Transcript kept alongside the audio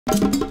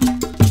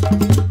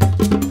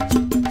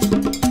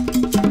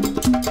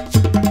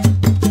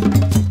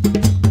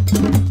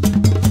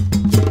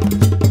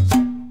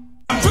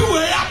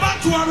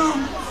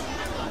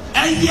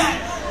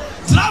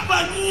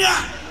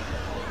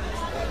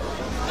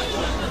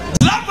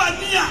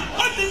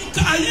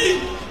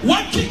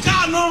what you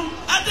can know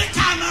at the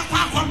Kana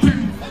Papa.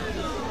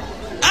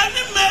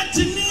 Any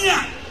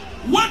metinia,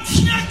 what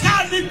you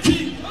can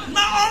be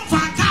now on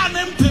Fakan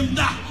and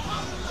Pimda.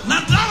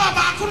 Natava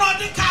Bakuna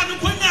the Kana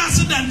when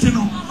accident.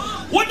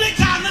 What they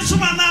can is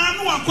Sumana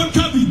or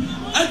Kokabi.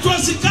 It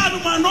was a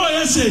Kanuma, no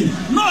essay,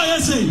 no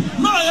essay,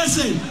 no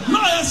essay,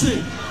 no essay.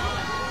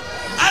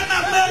 And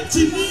I met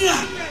Tinia.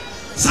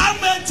 Some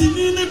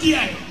Tinia,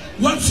 dear.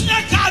 What you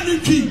can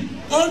be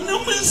or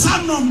Numin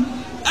Sanum,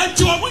 and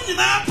to a winning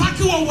pack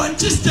or one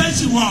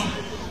station walk.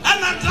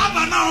 And I drive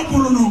an hour,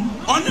 Bruno,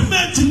 on the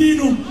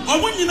Martinino,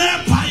 or winning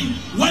a pine,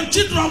 one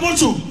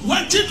chidramoso,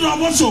 one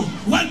chidramoso,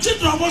 one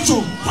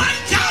chidramoso. Why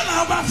can't I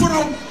have a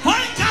fro?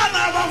 Why can't I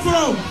have a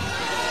fro?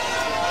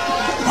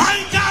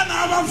 Why can't I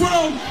have a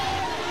fro?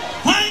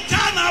 Why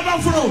can't I have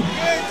a fro?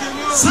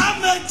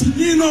 Some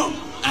Martinino,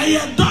 a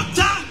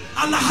doctor,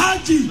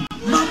 Alhaji,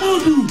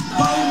 Mamudu,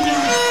 Baumia.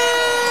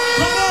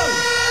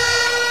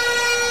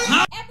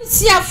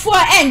 Sia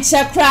for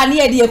enchekra na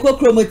ye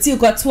ekokromoti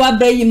kwatoa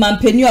bayi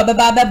mampeni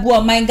obeba bebo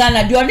o man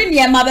Ghana de oni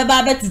ne ma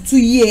beba betutu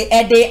yie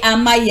ede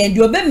amaye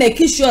de obe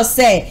make sure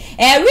say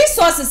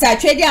resources are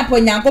trading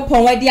upon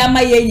Yankopon wadi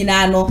amaye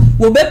nyina no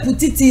wo be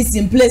put it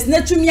in place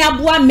na tumi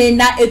aboa me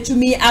na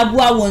etumi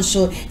aboa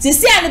wonso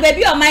sisi ane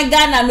baby o man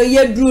Ghana no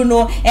ye duru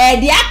no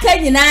de aka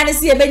nyina ne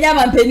se ye benya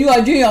mampeni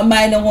odwen o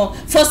man no ho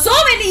for so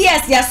many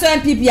years ya so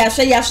MPP ya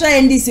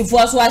hwe NDC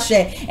for so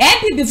ahwe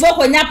MPP for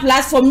konya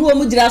platform no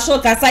mu dira so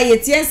kasa ye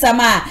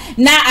sama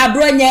na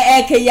abronye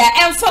eke ya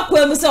emfa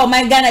kwemu se o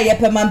man Ghana ye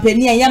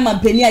pemampeni ya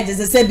mampeni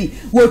ajesesebi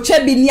wo twa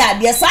bi ni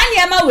ade sane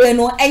ya ma we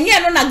no enye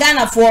no na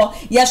Ghana for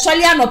ye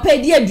sole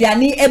anopedi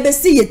aduane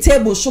ebesi ye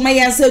table shoma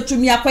yense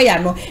atumi akoya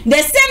no the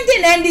same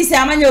thing NDC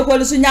amanye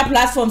okolusu nya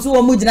platforms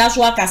wo mu gina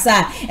so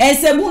akasa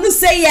ensemu nu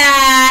se ya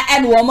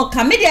and wo mo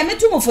kamedia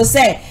metumu fo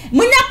se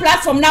munya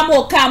platform na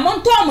mo ka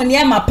monto mo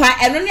ne mapa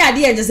eno ne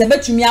ade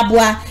ajesebetumi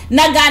aboa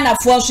na Ghana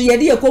for so ye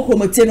de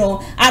ekokromoti no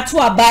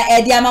ato aba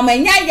ede amama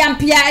nya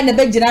yampia ene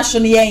begina so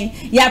ne yen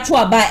ya to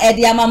aba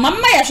ede amama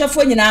mama ya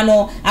hwefo nyina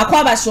no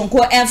akwaba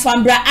sonko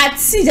enfambra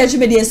ati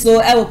jajimedie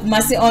so ewo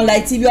Kumasi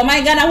online TV o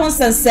my Ghana hon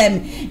sensem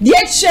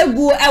die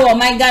chegu ewo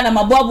my Ghana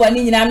mabobo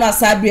ni nyina no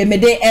asabre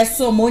mede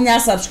eso mo nya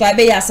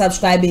subscribe ya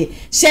subscribe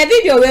share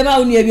video we ma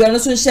unu ebi ono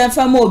so share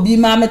fa ma obi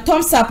ma me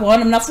thumbs up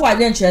on na fo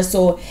adwenche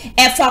so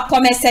efa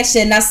comment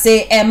section na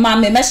say ma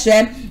me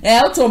mehwe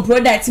auto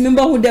product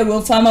member hu de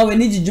we farmer we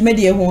ni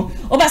jijumedie ho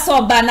obasa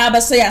oba na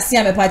abaso ya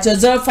sia me pacho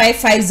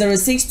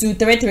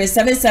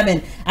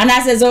 0550623377 and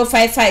as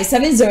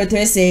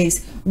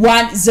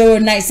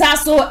 0557036109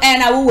 so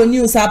and I will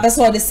news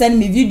abaso de send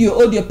me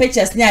video audio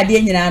pictures ni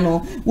ade nyina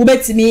no wo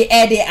betimi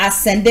e de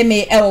asend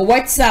me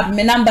WhatsApp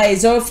me number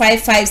is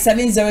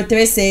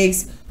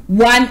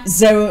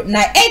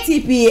 0557036109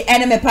 ATP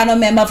and me panel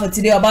member for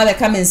today about the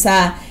coming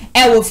sir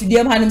wo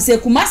video hanum say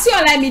Kumasi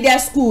online media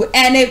school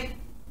and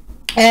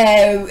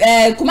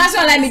Kumasi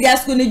online media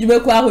school ni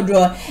jubeku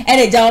ahodro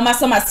ene jawo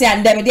masama se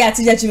andem de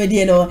atija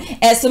chimedie no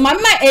so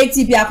mama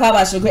ATP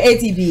akwaba shoko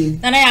ATP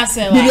na ya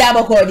sewa bibi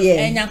aboko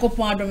de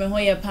Nyankopon adome ho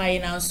ye pai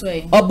na so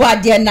e obo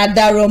ade na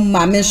daro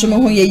ma me so me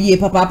ho ye yie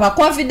papa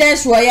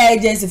confidence royal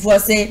agency for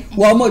say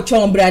wo mo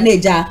twombra na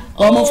eja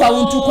wo mo fa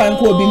wontu kwan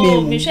ko obi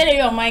memu me hwere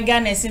yo my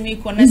Ghana semi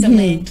ko na se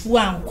me tu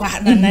ankwa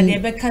na de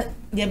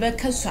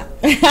beka swa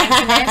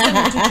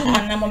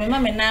na mama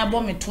me na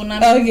abo me to na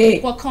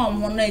ko ka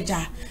omo na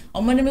eja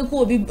omone me ko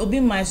obi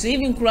man so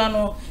even kura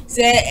no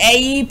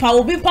say pa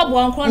obi pa bo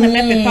ankwa na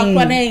me pepa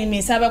kwa na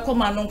me sabe ko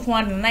ma no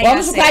nko na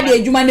ya se wo ka de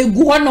adwuma na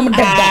gu honom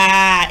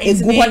dada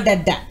egu ho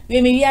dada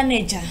we me wi na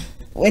eja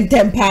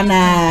wentempa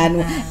na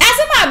no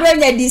asema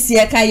abranya this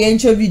year ka ye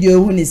ncho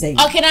video hu ni say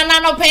okay na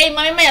no pay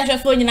mama ya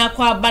hwefo nyina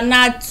kwa ba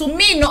na to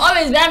me no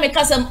always be am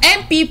ka some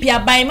MPP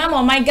abai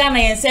mama my Ghana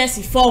yen say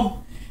form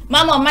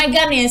Mama my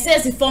Ghana yen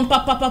say form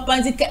papa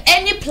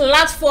any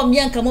platform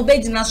yanka mo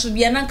begina so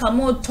bia na nka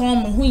mo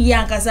tom hu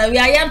yanka sa wi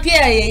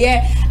ayampia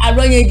ye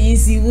aronye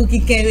DC wuki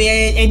ke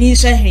eni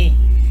hwe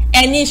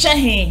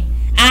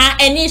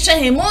eni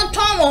hwe mo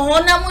tom ho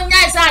na mo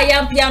nya sa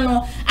ayampia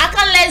no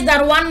aka less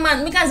than 1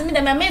 month because me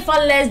dem me for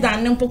less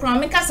than mpokran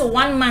me ka so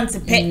 1 month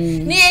pe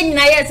ni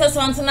nyina ye say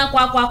something na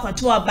kwa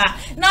to aba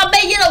na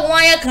obeyire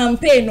won ya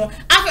campaign no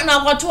afa na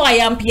kwa to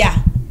ayampia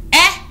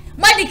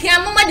ma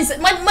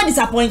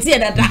disappointed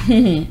dada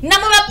na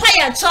ma pa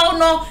ya chow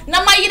no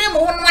na ma yire mo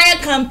ho na ya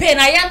campaign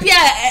ayampia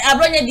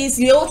abronye DC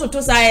we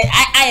ototo sai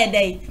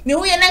ayedai me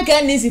hu ye na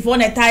nka NDC for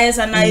na tires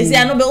na isi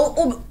ano be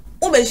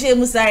be hye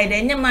mu sai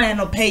de nyama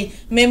no pay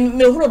me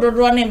huro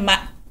dodo ne ma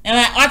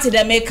what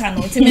the make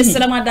no ti me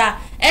sramada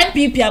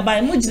MPP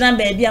abai mu gina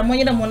ba bia mo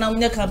yire mo na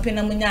munya campaign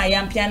na munya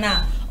ayampia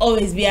na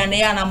always be an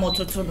ya na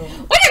mototo no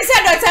when you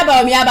say Dr.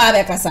 Baomi aba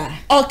be kasa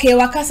okay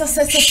wakasa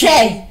se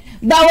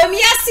Baomi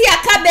asi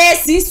akabe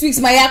 6 weeks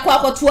my akwa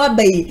akoto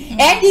abai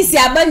NDC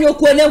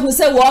abanyokuo ne hu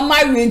se wo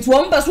marry nti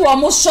wo mbeso wo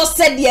mo sho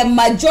se de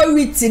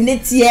majority ne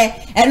tie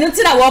eno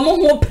ti na wo mo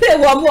ho pray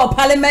wo mo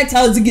parliament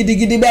house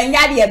gidigidi be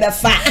nya de be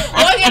fa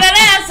okay na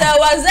say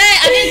was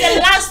I think the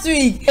last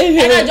week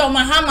and John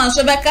Mahama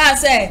so be ka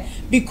say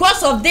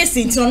because of this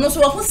no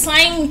so who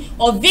sign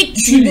of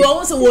victory do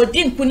also we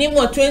didn't put him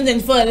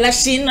 2024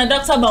 election na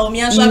Dr.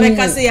 Baumia so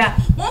abeka say ya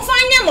mo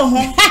fanya mo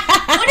ho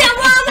mo de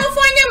mo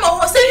fanya mo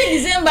ho 7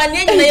 December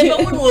na nyina ye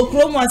be wo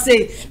okromo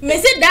say me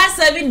say that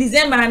 7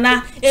 December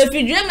na if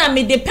you dream na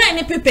me depend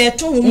ni paper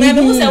to ho me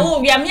say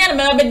wo bia me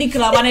na me be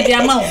declare one de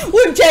ama wo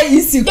unche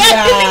isi kwa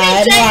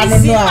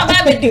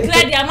no be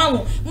declare de ama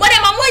wo mo de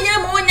ma mo nyina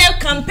mo nya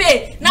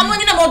campaign na mo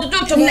nyina mo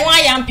to mo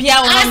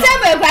ayampia wo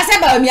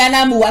asaba Baumia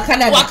na mu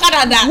wakana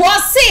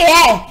what say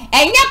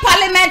enye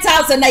parliament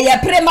house na ye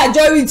pre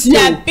majority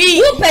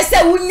who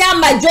person wunya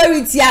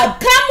majority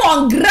come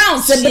on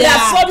grounds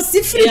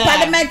from free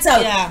parliament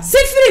house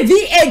free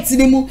V8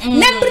 ni mu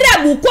na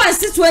bra bu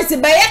constituency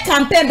by ye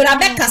campaign bra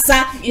be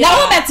kasa na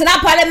wo betena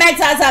parliament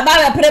house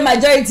about pre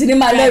majority ni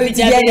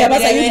majority ye ba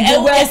say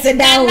you go sit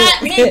down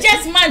me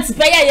just months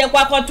pay ye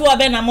kwakoto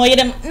obe na mo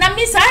yedem na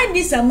me say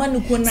this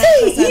amanu ko na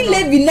he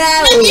live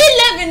now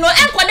no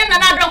enkode na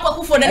na drop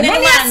kwakufo na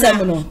man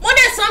mo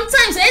de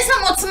sometimes e say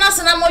mo tena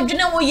se na mo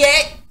dwene wo ye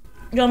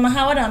do ma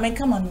ha wada me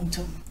kama no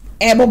nto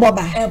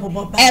eboboba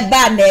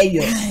eba na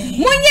eyo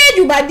munye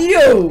adwumade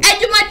o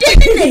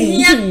adwumade na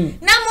hia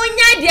na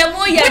munya de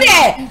mo ye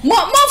mo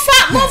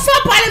fa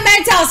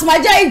parliament house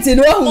majority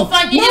no hu mo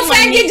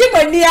fa ngiji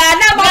monia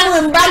na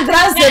mo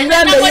background se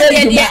na me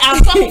ye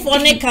afọ for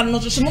ne kan no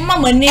so mo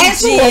mama ne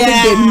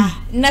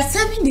na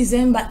 7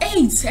 December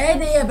 8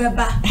 ede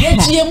beba ye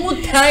tie mu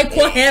tai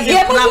ko heaven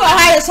ye mu go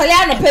ha so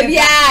ya no pa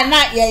bia na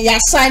ya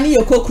shine ye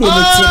kokro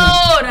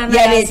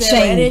meti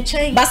ye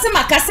change base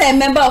makasa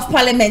member of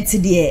parliament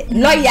there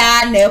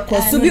lawyer na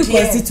Kosubi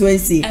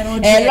constituency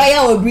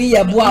lawyer Obri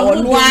Yeboa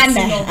onu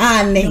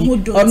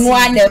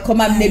ana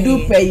koma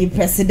medu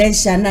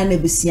presidential na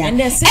nebusia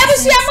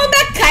ebusia mo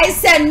be kai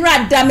se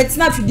nra damet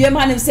na fidie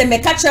ma ne se me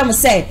ka kire mo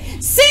se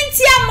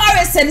Cynthia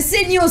Morrison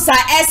se news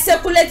a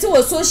circulate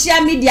wo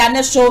social media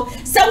na show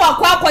se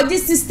wakwa akwaji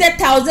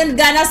 60,000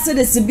 Ghana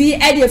cedis bi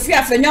e de fi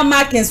afenyo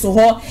marking so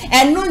ho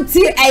enu nti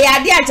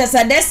eyade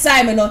achasa this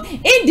time no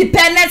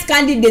independent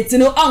candidate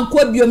no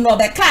anko biom no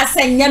be ka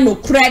se nya no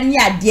kura ni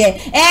ade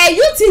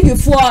UTV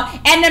for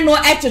ene no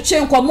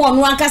etwetwe nkomo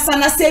no ankasa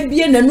na se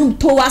bie nanum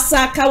to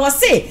wasa ka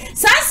wose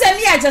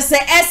sansemi achasa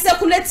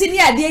circulate ni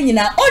ade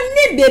nyina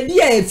onni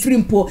bebi a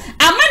efrimpo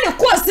ama ne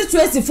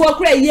constituency for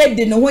kura ye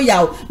de no ho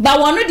yawo ba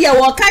wono de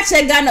wo ka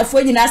che Ghana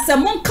fo nyina se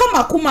mon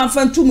kama kuma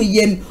mfantum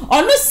yem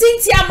ono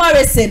Cynthia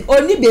Morrison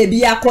oni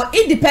bebi akọ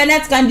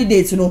independent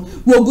candidate no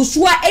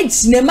wogusua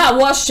ejinema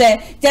wo hwe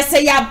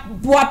jese ya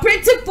bo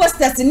printing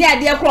posters ni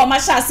ade akọ ma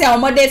sha se a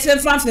mo de fem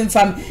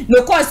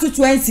no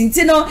constituency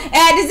nti no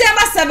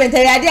December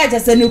 7th ya ade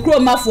jese ne kro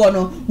mafo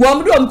no wo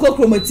mdo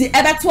mkokromoti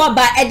ebeto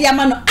aba ede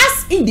ama no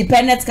as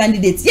independent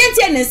candidate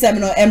yentie ne nsem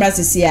no emra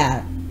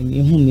sesia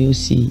yehu me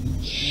osi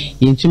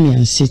yentumi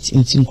an sit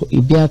ntinko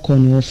ebi akọ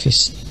no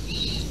office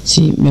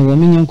si me wo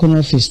menyan ko no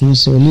office no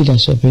so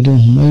leadership edo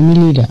mo mi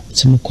leader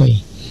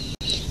timkoi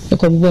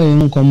eko bo ye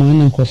nkoma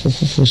na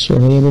nkofofofo so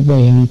ye bo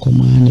ye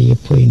nkoma na ye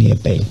poi na ye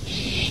bai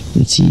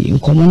nti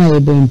nkoma na ye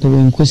bo mpo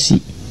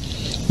nkosi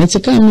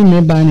netika mi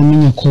me ba na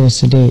menya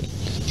course dey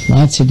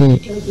what today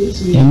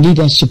and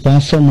leadership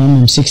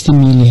from 60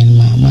 million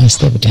ma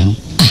step down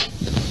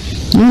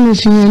no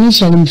if you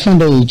initially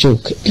found a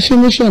joke if you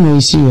make sure no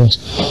serious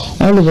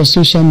all over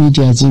social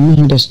media they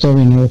know the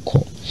story no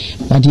call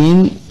but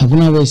then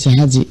aguna we say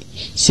hazi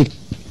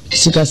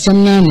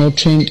sikasamna no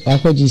trend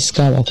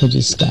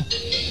akojiska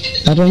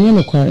but when you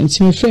look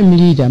into my family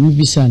leader me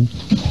bisan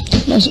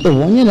that's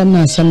when you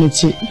na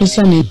samiti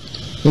bisan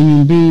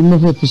and be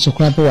more to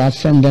crap our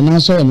friend than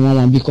also and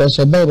one because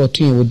a Bible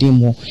to you with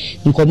him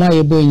nkoma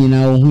ye boy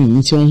nyina wo hu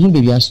nti wo hu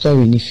baby a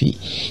story ni fi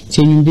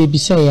ti nyum baby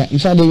say in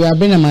fact they are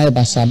bring my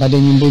basa but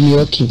then nyum me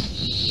okay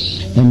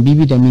and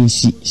bibi da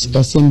mensi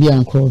sikasem bi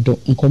ankrodo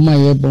nkoma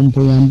ye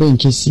bombo yambo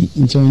nkesi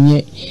nti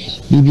onye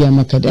bibi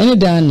amakada ene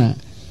dana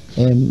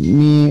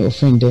me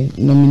offend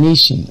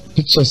nomination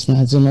pictures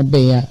na zema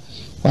beya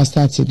was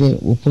started there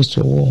we post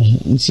to war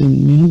nti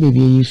me hu baby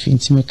ye fi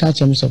nti me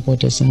catch am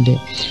supporters and there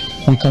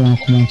on kala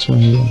comment to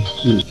you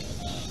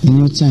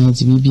no time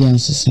to be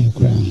answering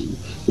ground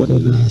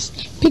goodness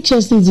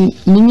pictures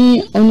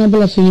mini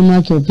honorable afeni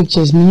market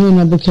pictures mini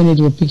honorable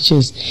Kennedy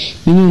pictures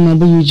mini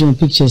honorable Eugene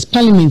pictures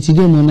parliament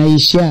dey no na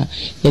share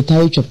the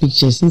type of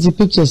pictures since the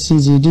pictures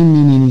since they didn't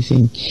mean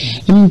anything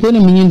I'm going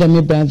to mean that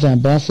my brother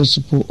brafo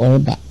supu or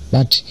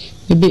but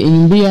maybe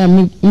in Bia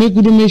make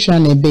good measure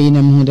and be in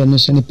a more than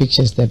so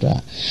pictures that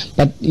are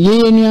but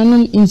ye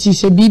no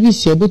insist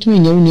BBC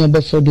between you near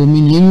before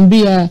dominion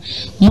Bia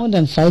more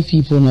than 5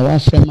 people now our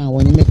friend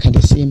when you make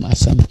the same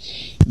as some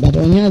but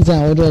on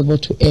your order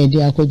about to air the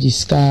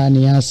akojiska and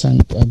yasan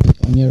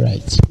on your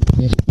right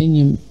if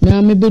me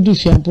maybe do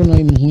fiampo no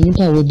him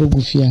power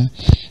bogufia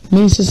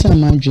me sesa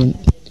margin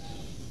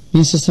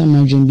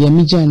be a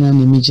mijana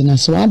na mijina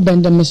so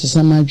abanda me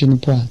sesa margin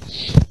po a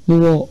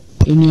we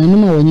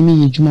enuanuma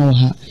wanyimi yejuma wo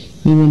ha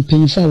me won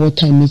penfa what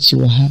time mechi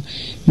wo ha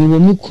me wo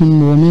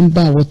mikun wo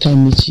memba what time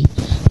mechi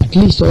at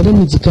least order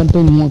me to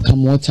campaign more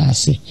come water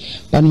say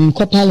but in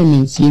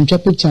parliament in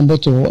traffic chamber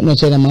to not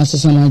the master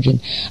sanadrin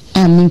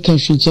I mean can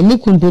she me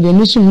kun put the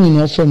musu hu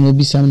no from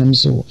obi sam na me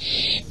so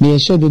me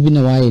sure be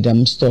na why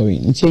them story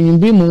nti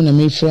enwumbre mu na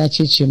me fra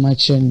cheche ma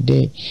chen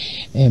de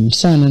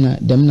sana na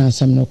dem na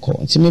sam no ko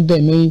nti me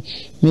be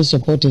me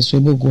supporters we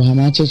go ha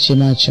ma cheche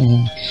ma chen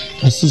ho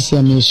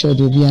asisi me sure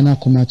do bi ana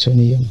koma to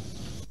ne yam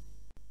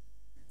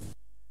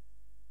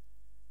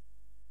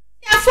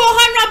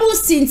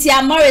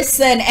Cynthia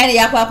Morrison and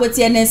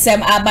Yakwakoti and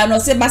Sam Abano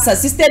Sebasa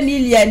 60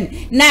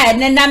 million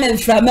na me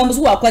from members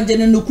who are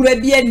conjunct no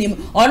Caribbean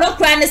or no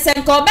cranny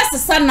send call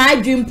best son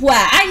I dream poor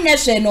I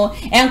national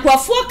and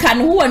Crawford can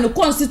who and the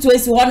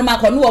constituency one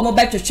mark on who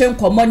better train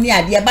common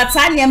near dear but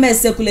I am a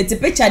circulated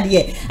picture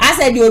dear. I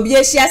said you'll be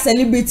a share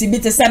celebrity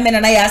bit of salmon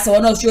and I asked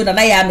one of you that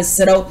I am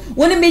so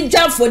when me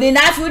jump for the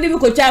knife would you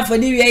could jump for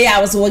the way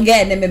I was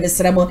again and Miss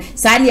Ramo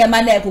Sanya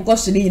Maneko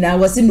Costellina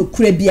was in the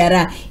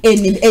Caribbean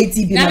in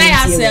 80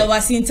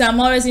 Asante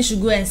Morrison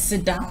should go and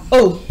sit down.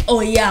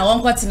 Oh yeah,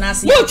 one got to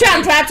ask you. You try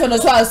and try to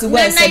as well as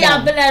well.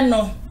 Ya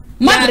breno.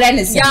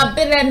 Ya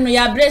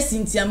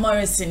Asante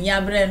Morrison,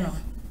 ya breno.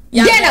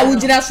 Yeah, na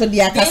wujina so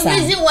dia kasa. The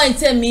reason why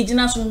tell me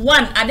jina so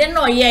one, I don't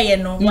know yeah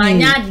no.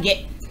 Wanya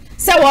get.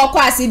 So we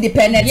are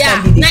independent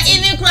candidate. Na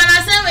even kura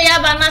na say we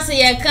ya ba na say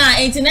ye kan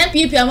enti na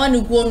PP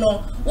amanu ko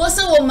no. Wo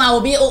say wo ma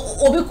obi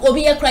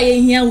ye kra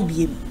ye hia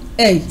obi.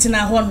 Tina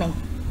ho no.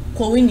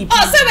 So where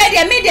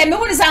the media me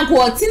won san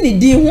ko tini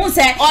di hu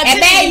se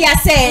ebe ya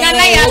se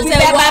na ya se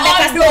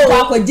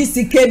wa ko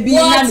jisike bi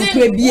na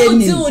nukre bi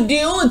eni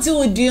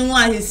udi hu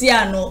ahisi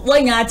ano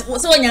wonya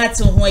so wonya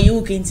ate ho ayi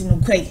wo kenti no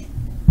kwai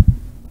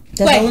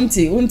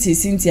unti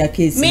Cynthia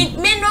case me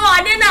no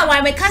ade na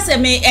wa me kase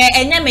me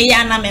enye me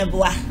ya na me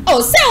boa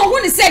say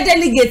who ni say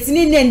delegate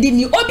ni ndi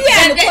ni obi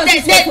a no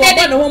constitute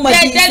for no home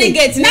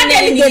delegate na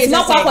delegate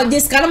ma kwa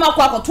disk na ma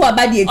kwa to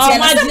abade etia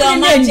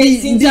na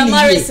Cynthia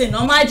Morrison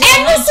o ma je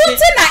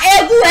na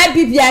egu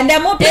MPP and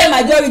dem play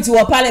majority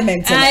for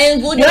parliament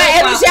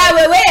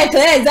we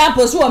clear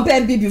example so on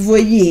MPP for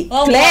ye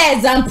clear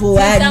example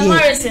Cynthia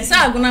Morrison sa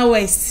aguna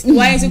west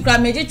why is you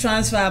meji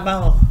transfer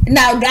about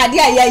now grade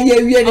ya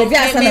wie ne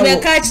bia sana me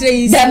ka kire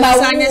yi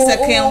sanya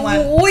second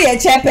one wo ye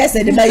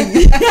chairperson de bayi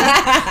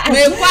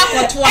me kwa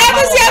koto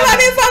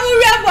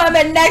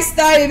next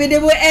story we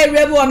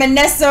dey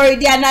next story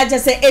dia na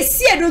just say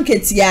esi edun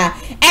ketia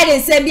e dey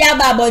say bia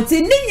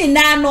babonti ni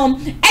nyina no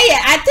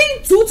I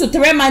think 2 to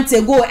 3 months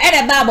ago e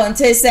dey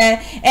babonti say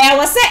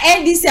was say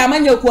NDC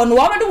amanyokuo no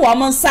wo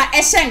mo nsa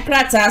e hye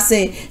nkrata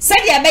say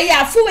dia be ya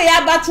afuwe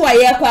ya bato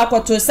aye kwa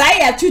akoto sai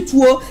ya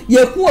tutuo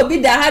ye ku obi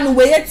da ha no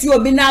we yeti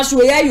obi na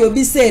so ya ye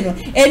obi say no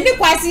eni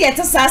kwase ye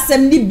tesa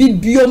asem ni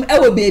bibiom e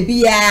wo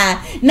bebi ya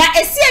na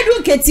esi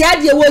edun ketia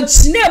de wo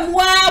chine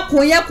mu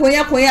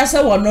akoya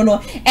so wono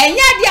no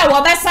enya de a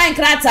wo be sign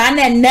krata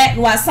na enne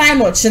wo sign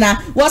no china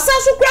wo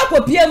san so kura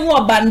kopie mu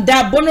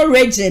obanda bono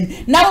region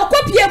na wo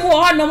kopie mu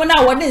ho no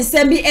na wo de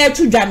nsem bi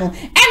etudwa no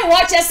en wo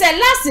che say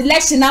last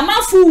election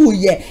amafu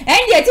wuye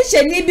enye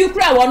teacher ni bi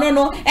kura wono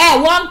no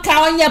won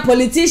ka onye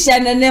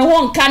politician ne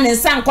ho nka ne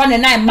san ko ne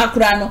na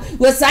makura no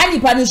wo san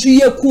nipa no so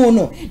ye ku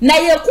no na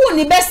ye ku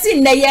ni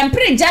besi na ye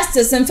mpre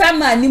justice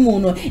mfama ni mu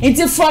no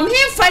nti from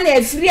him fa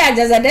na free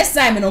ajaza this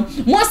time no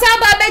mo san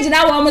ba be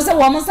gina wo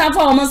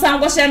san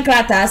go shen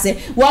krata ase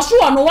wo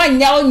so no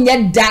wanya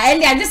onye da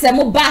ene age se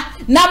mo ba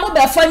na mo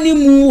be fa ni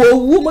mu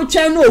owu mo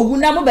twa no owu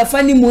na mo be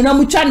fa ni mu na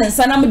mo twa ne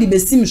nsa na mo de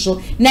besim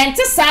so na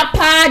nti sa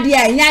pa de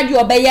anya de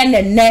obeye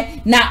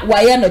nenne na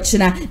waye no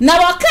china na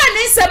waka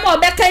ne nsem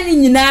obeka ni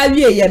nyina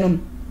wie ye no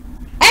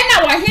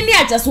ena wahini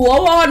ajaso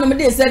wo no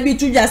de se bi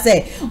tuja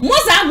se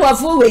moza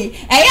agwafo we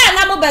eya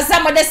na mo besa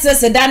mo de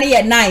sese dane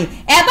ye 9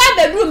 eba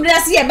bedroom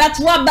dress ye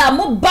beto aba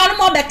mo ba no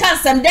mo be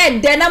kansem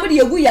de na mo de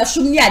yegu ya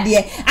sum ni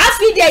ade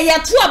afi de ye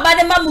to aba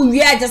de ma mo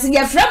wie ajase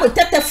ye fra mo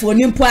tetefo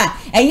ni mpo a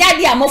enya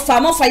de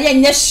amofa ye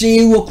nye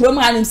hwe wo krom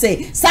hanim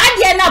se sa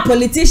de na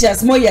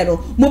politicians mo ye no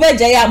mo be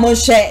je ya mo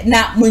hwe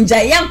na mo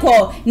nja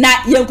yenko na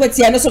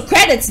yenkotie no so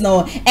credit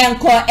no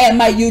enko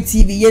ema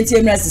UTV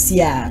yentie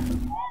mrasisia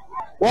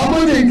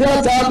Woman in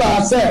Grata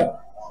Basse,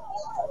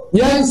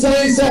 Yan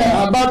say,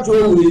 about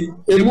to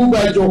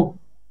Emubajo.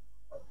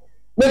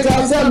 Make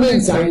us a men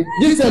sign,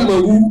 this a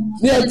mahu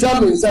near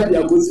Cham inside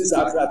your gooses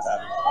at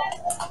Rata.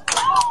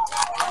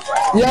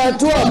 Ya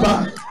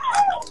Tuaba.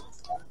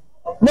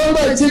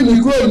 Mama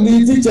Chimney Crow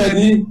need teacher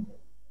ni,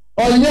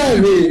 or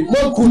Yari,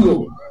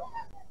 Mokuno.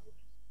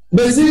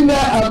 Besina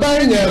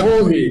abang a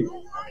holy.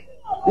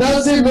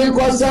 Nancy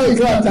make us say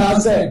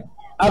Grata say,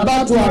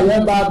 about to a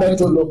yaba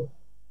betolo.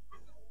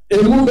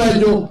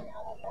 Emubajo,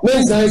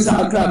 Mesa is a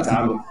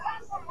cratano.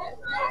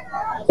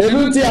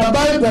 Eluti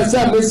abai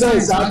percent Mesa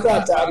is a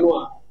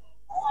cratano.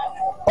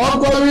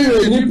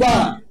 Okori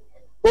nipa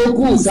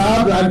oku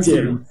sa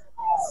branchero.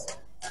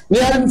 Ni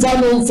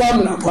anfano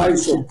fam na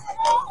kwaiso.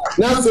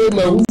 Na so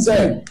ma hu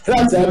say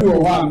krata bi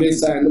wo ha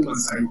Mesa no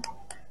masai.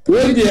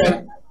 We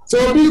dia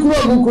so bi kuro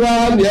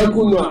bukura na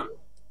yakunu a.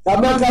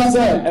 Tabaka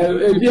say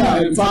e bi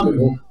a family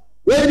ho.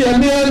 We dia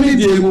me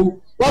di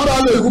emu. Wa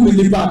ba me ku mi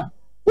nipa.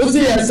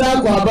 Osi yasa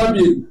kwa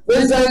babi,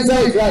 wenza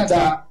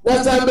ikrata,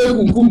 nasa be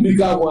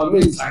kukumbika kwa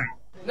mensa.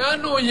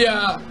 Nanu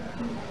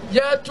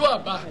ya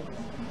tuaba.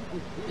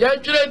 Ya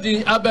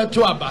tredi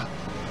abetuaba.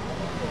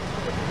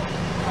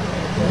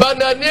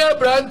 Banania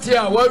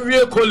Brantia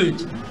Warrior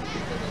College.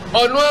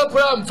 Onwa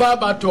kura mfa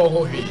bato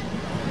hohwe.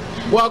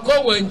 Wako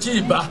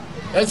wanjiba.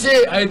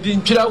 Ese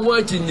adintira ho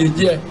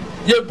akinyeje.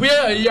 Ye bue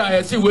ayi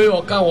ese we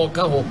oka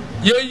ho.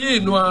 Ye yi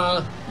no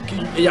a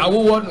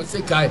yawo no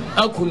sekai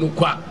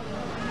akunukwa.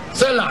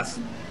 Sellers.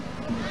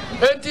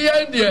 Enti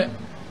ende.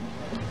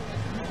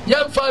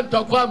 Yamfa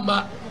ntokwa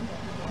ma.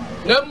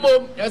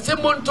 Nemmom ese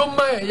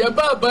montomma ye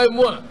baba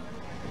mu a.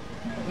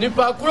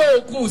 Nipa kura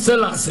oku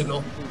sellers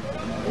no.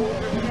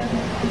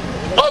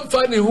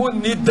 Funny who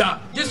need that.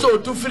 This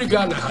is to free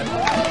Ghana.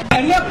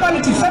 And your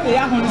quality said the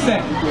young say,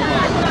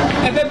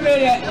 every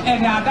player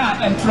and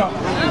other and drop.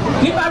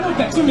 If I look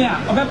at me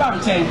of a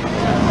bound chain,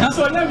 and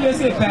so let me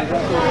say that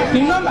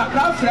the number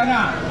crowd friend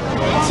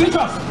switch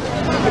off.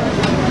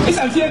 It's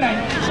a fear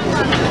night.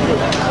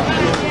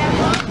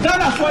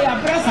 Ghana for your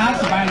press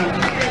has by now.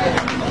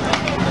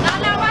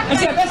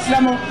 It's a best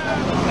lemo.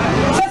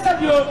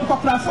 Says you for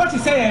 40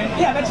 say,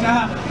 yeah, that's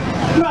now.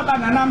 No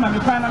banana, my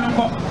pana,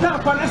 now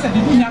corner said,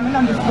 you have an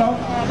under floor.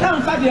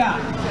 Now, Fadia,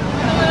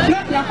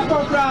 let me have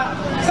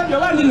said you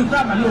want to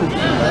grab a loop.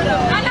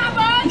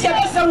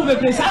 Tell some of the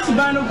place has to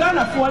buy no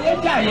Ghana for a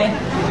guy.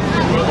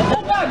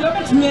 Oh, God, you're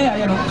better me,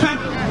 I don't come.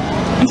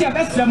 It's your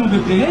best lemon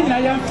with the I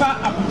am far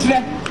up to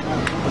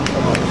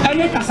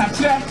any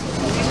cassette,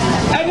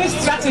 any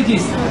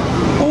strategies.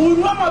 Oh,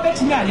 no more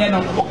better me, I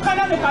know. What can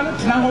I make a look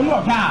now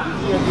or not?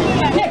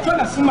 Let's run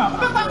a swimmer,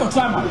 Papa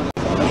Trauma.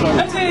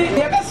 Let's say,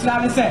 the best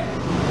line said.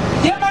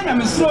 I'm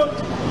slow.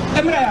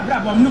 Emra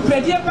Brabo, no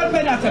credit, but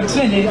better than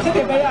training.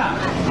 Take a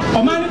bear.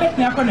 Or man, let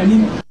me up on a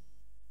name.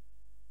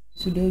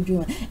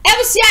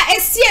 Ebusia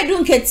esie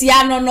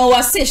dunketiano no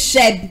wase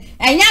shed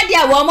enya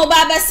dia wo mo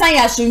ba besan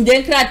ya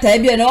sunje krata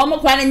bi no mo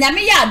kwa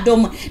nyame ya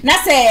dom na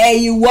se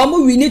eyi wo mo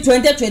wini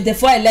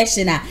 2024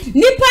 election a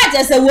nipa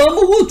je se wo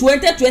mo hu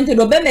 2020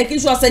 no be make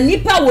sure se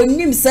nipa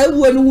wonim sa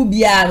wu no hu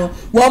bia no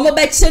wo mo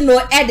be che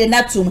no ede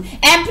natum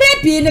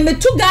empre pi no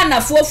metu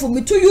Ghana fofu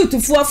metu youth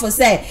fofu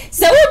se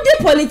wo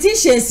di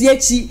politicians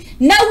yechi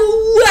na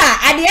wu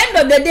a at the end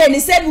of the day ni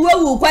se bi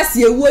wu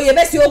kwasie wu ye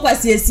be se wo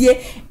kwasie sie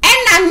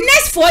and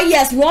next 4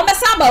 years no be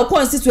samba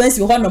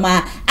constituency ho no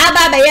ma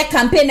aba be ye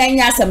campaign na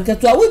nya asem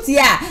keto wuti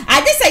a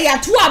ade se ya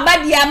to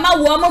abade ama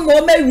wo mo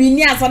ma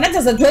wini asa na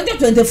tese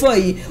 2024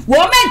 yi wo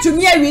ma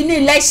ntumi wini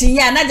election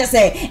ya na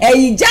tese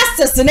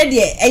justice ne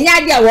de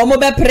enya de wo mo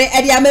be pre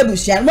e de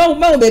amabusia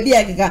mo be bi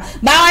ekeka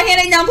ba wa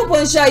hene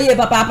nyankopon sho ye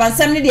papa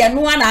nsem ne de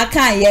no na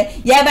aka ye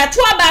be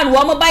to aba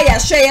wo mo ba ya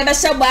hwe ye be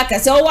hye bo aka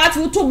se wo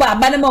atu to ba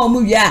ba ne ma wo mo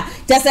wi a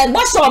tese gbo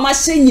sho ma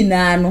hye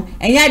nyina no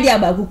enya de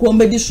aba kuko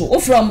mbedi so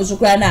ofro so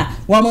kra na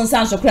woman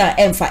sanso kra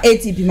emfa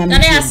ATP mama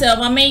na ya se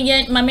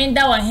mama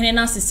nda wa hene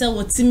na sese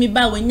wotimi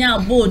ba wonya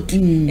board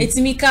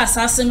etimi ka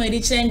asase no edi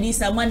chendi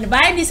samon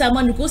ba di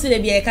samon ko se de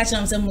bia ka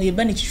cham se mo ye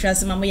ba ni twitwa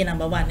se mama ye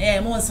number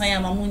 1 mo nsan ya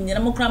mama nyina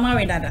mo kra ma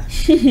we dada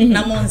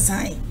na mo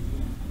nsan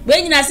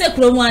we nyina se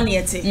kromu an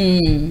yete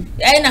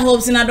na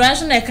Hopeson na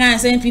direction na kan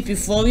se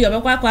PP4 we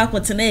obekwa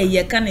akotena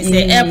ye ka ne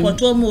se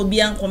airport o mo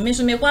obi an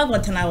commission me kwa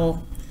akotena wo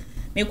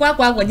me kwa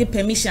agwadi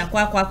permission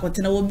kwa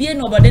akotena obi e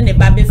no obode ne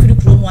ba be free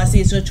kromu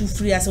ase so tu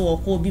free ase wo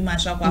ko obi ma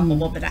sha kwa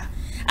akobobeda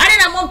ade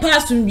na mo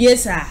pass ndie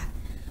sa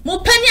mo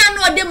pani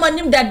anu ode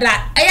monim dada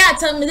aya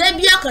atam me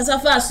bia kasa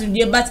fa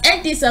asundie but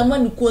enti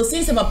someone ko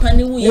since papa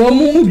ni wu ye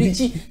mo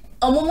preach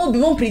omo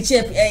mo preach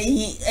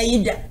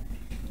ayida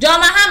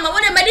Joma hama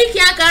wone mediki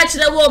aka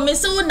akire wo me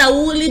se wo na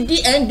wuli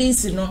di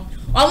NDC no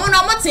omo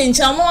no mo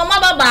tencha omo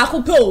baba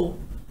akupe o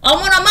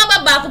omo no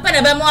baba akupe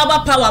na be mo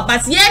aba power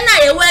but ye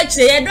na ye wa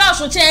akire ye do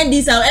so che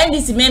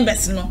NDC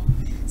members no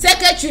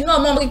secretary no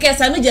mo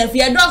kekesa no jafi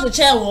ye do so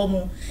che wo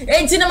mo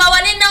enti na ma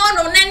wane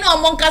na wono ne no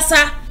mo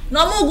nkasa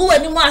no mo gu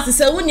wani mo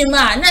asese wuni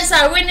ma na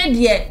sa we ne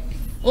de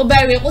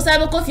Obere,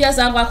 usabe kofi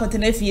asa kwa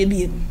kotene fie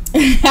bi.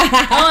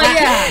 Oh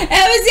yeah.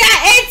 Ebusia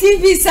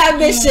ATV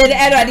submission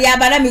Edward ya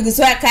bana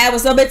miguso kai wo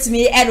so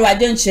betimi Edward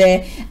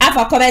Jonche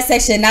afa comment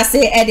section na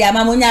say Edward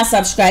amamunya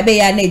subscribe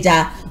ya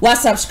neja. Wa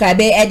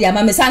subscribe Edward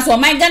amame sanso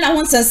my Ghana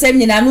ho nsensem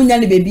nyina no nya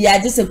ne bebi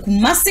a just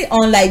Kumasi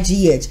online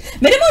GH.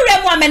 Me dem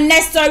remu am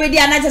next story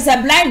dia na just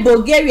blind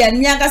Bulgarian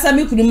nyakasa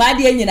mikuduma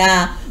de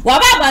nyina.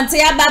 Waba bante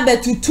ya ba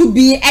betutu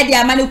bi Edward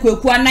amane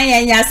kwekua na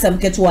yanya asem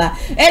ketwa.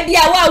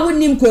 Ebia wa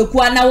wunim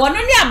kwekua na wono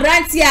ni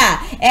abranti a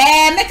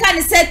meka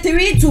ni say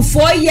 3 to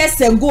 4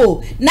 years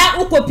ago na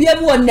ukopie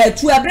mu on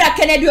natu abra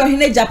Kennedy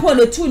ohene Japan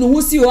otu no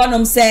husi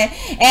honom say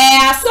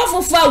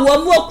asofofo a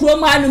wo mu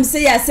okrom hanum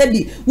say ya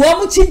sabi wo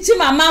mu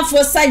chinchim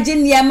amanfo saje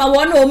niema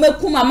wono o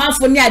mekum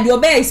amanfo ni ade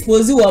obe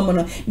expose wo mu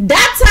no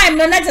that time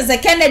no na tese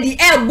Kennedy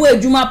ebo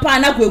adwuma pa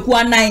na kweku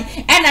anan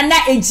na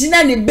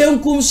ejina ne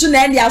benkum so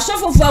na ende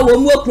asofofo a wo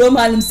mu okrom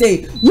hanum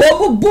say wo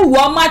mu bu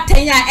wo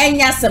matanya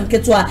enya sam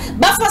ketwa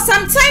but for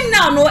some time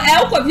now no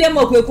ukopie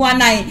mu kweku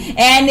anan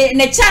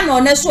ne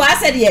channel ne so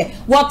asede ye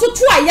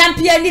wototo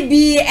ayampia ni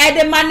bi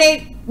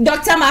edemane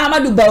Dr.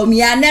 Mahamadou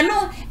Baumia ne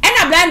no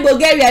na blind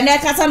Bulgaria na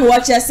kasa no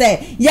watch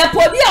say ye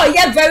pobi o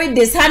ye very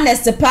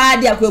dishonest pa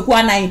dia kweku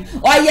anan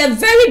or ye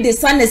very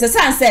dishonest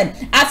say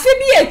afi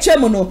bi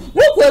etwem no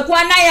wo kweku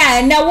anan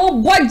ya na wo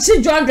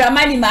boji John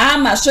Dramani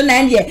Mahama so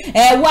na ndie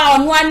wa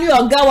ono ani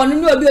oga wono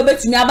ne obi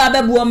obetumi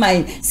ababebu o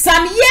man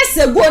some years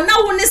ago na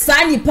wo ne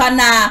sani pa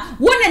na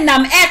wo ne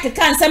nam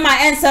kan say ma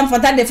ensem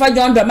fata de fa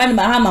John Dramani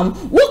Mahama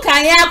wo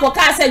kan ya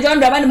akoka say John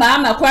Dramani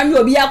Mahama kwa ne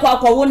obi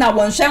akwa wo na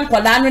wonhwe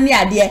nkola no ne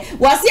ade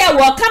wo se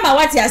wo kama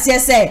wati ase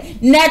say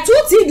na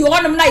 2TV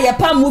honom na ye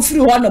pam mu free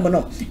honom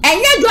no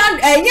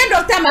enye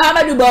Dr.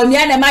 Muhammadu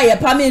Bawumia na ma ye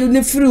pam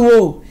ni free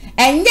wo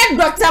enye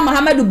Dr.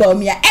 Muhammadu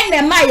Bawumia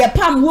ene ma ye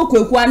pam wo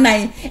kweku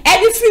anan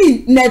e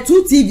free na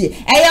 2TV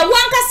eye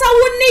wankasa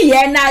woni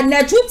ye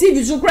na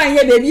 2TV so kran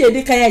ye baby e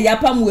di kan ye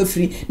pam wo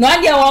free na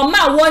o de o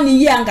ma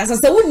woni ye ankasa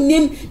se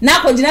wonnim na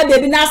akogina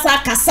baby na asa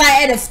kasa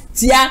e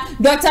tia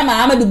Dr.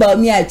 Muhammadu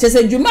Bawumia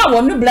chese djuma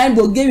wonu blind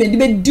Bulgaria di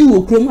be di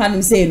wo krom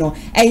hanum say no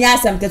enya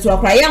asem keto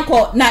akra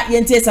yenko na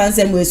yentie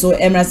sansem we so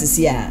emra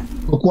sisia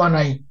kweku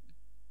anan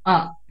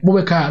bo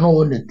be ka no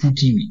on the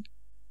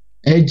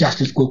 2TV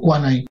justice kweku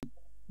anan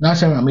na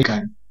asem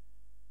American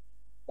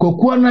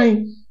kweku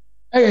anan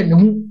ne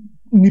hu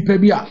nipa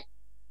bi a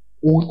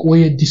o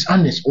ye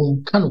dishonest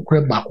on kan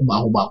okre ba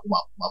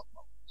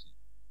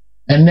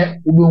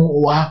enne obi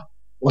wa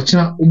o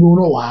china obi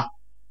no wa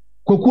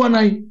kweku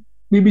anan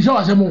bibi sa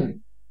wasemo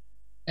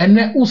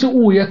enne wo se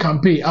wo ye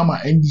campaign ama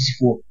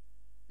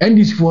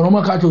NDC for no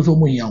maka to so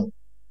mo hian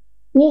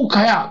wo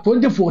kaya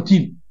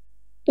 2014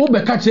 wo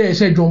be ka che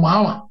se John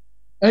Mahama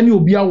ene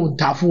obi a wo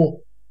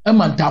ntafo e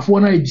ma ntafo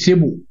na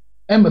disable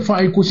e me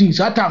fa ikosi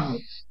satam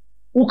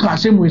wo ka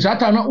se mo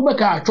satam na wo be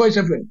ka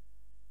choice FM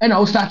ena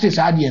wo start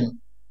sa de no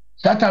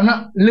satam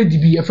na lady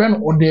bi e friend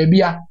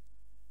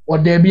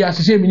odebia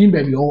se minim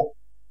ba bi ho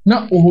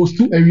na o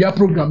hostu area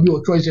program bi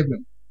o choice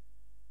FM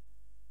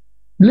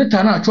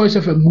later na choice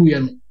FM bu ye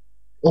no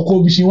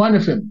okobisi 1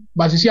 FM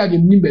ba se sia de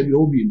minim ba bi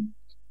obi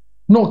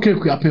no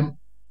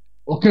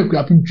okeku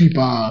apem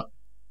tripa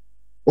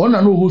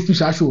ona no hostu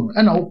sa show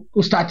no na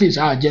o start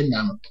sa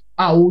agenda no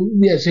o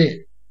be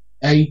say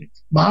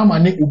Mahama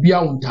ne obi a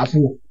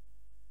wontafo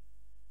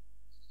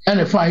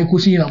ene fa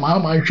ikosi na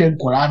Mahama nhwe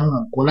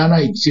nkola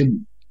na itsemu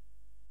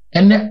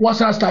ene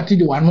wasa started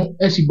the one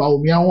esi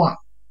Bawumia ho a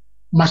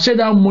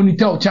masheda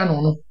monitor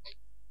channel no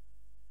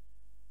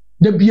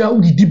de bia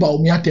udidi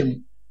Bawumia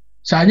tem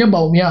sa anya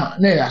Bawumia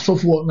na ya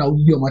sofo na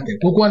udidi o matem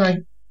kokwa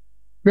nan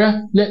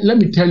let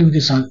me tell you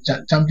this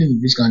something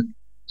in this country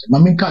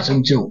mamin ka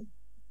sam cheo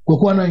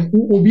kokwa nan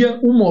obi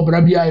umo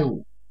obra bia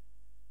yo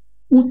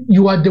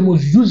you are the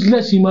most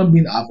useless human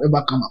being I've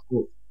ever come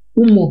across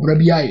umo obra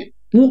bia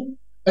yo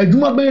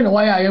adwuma be na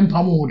waya ayem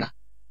pam da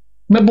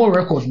me ball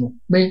records no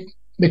me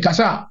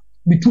kasa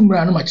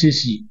bitumra na ma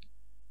chesi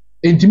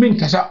entimen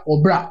kasa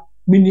obra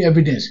mini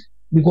evidence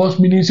because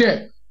meaning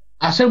say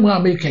asem a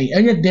make kai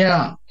enye den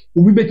a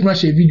obi betima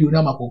share video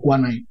na makokwa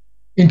nan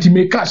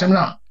entime ka asem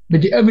na be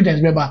the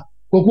evidence beba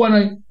kokwa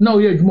nan na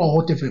oye adwuma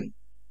Hot FM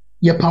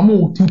ye pam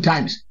 2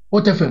 times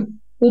Hot FM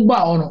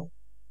oba ono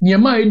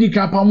niema edi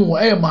ka pam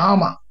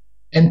Mahama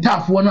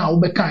entafo na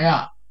obeka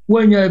ya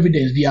wanya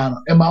evidence dia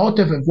no e ma Hot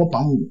FM for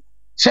pam.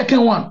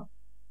 Second one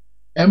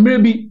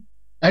maybe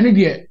ani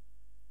de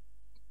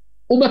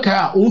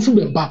obeka osu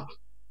bempa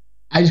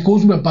aiko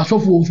osu bempa so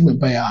for osu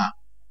bempa ya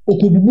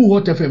okobubu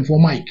Hot FM for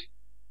Mike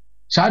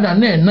sada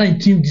na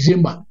 19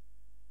 December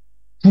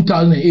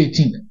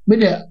 2018 me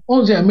de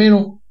onze me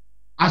no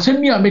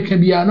asemi a make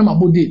bia na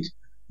mabo date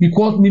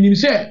because minim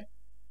say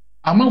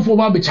amanfo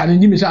ba be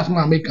challenge me say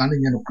asema make na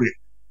nya no kre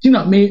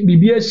tina me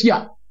bibia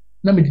sia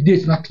na me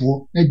date na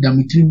to na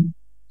damitrim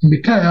me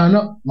kan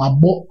na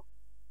mabo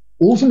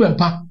osu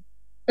bempa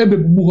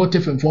ebebubu Hot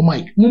FM for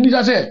Mike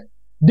mumisa say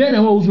then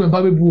na osu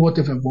bempa bebubu Hot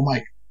FM for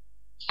Mike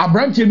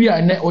abranche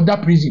bia na oda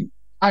prison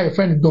I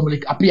friend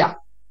Dominic Apia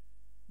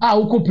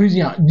uko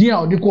prison dia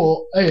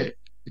odiko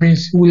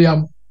Prince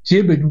William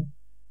Chebedu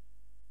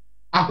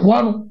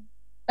akwano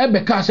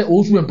ebeka se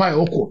osu empire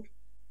oko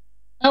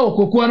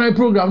okoko na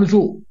program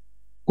so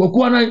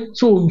kokoko na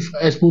so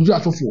expose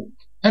asofo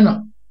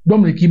ena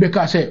Dominic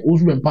ibeka se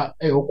osu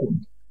empire oko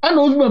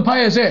ana osu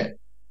empire se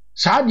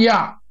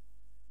sadia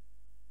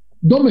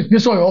Dominic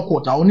so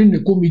oko ta oni ne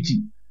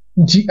committee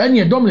nti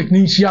ene Dominic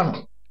ni nhia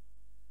no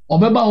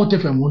obeba Hot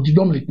FM nti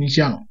Dominic ni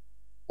nhia no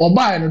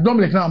oba no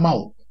Dominic na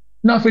amawo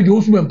na fe de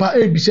osu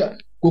empire ebisa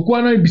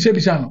kokoko na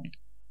ebisa no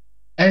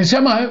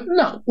ensema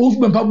na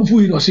osu empire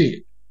bufu no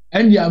se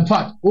and in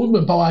fact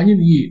old power anyi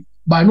ni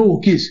by no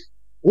case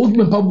old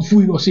power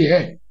bufu no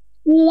say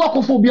wo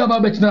akofo bia ba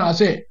betina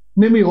say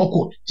meme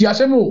okot ti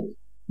asemo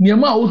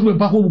niema old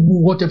power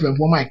bubu Hot FM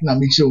for Mike na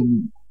make sure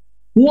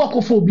wo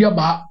akofo bia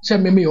ba say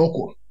meme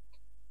okot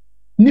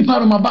nipa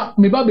no maba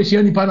me ba be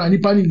share nipa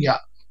ni ya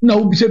na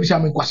wo bisa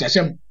me kwase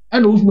asem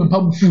and old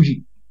power bufu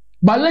yi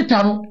ba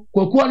later no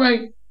kwaku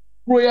anai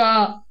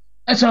roya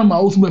esama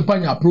old power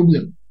nya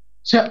problem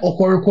say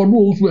okorekodo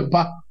old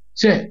power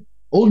say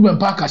old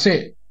power ka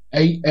say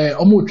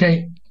omo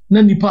twen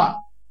na nipa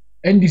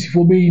NDC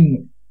for be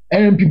in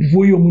NPP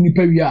for you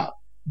nipa wi a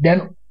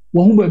then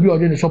wo hu ba bi o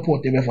de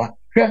support e be fa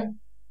hwe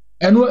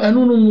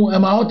enu no mu e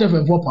ma hot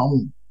FM for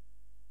pamu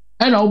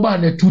e na wo ba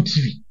na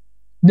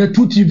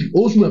 2TV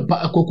also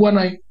akoko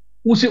anan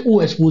wo se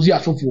o expose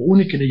asofo wo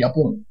ni kene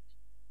Japan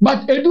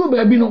but edu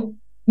ba bi no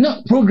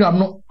na program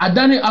no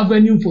adane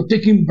avenue for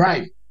taking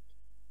bribe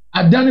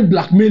adane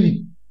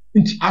blackmailing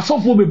nti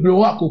asofo bebre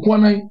wo akoko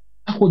anan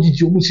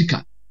akogigi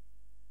omusika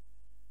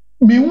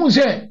mi hu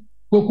se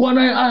akoko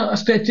anan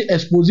start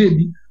expose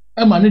bi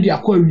e ma ne de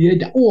akwawie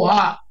da o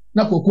ha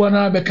na akoko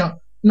anan beka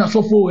na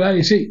asofo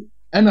ya say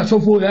and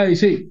asofo ya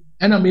say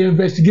and I'm an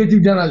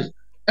investigative journalist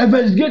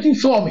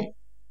saw me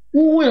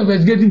who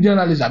investigative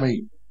journalist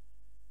abai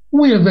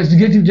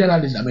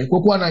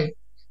kokwa nai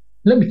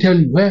let me tell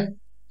you where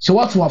so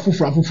what wa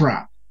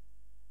fufura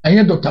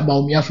anya Dr.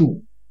 Baumia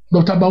so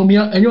Dr.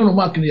 Baumia enyo no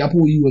mark ni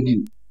yapo yi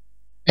wadi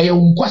eye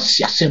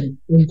unkwasi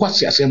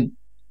asem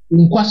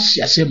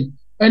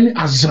any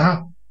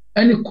azra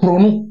any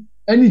krono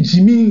any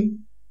jimi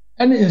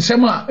any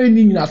nsema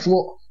any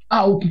nyinaso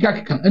a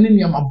okika any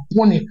nyama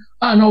bone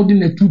a na odi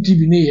na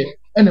 2TV ne ye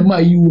ene ma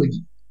yi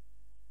wadi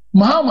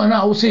mahama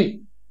na wo say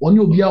oni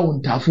obi a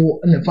wontafo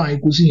ene fa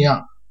ikosi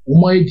ya o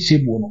ma e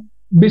disable no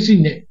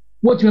besi ne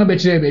what me be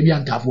kire be bi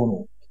antafo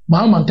no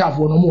mahama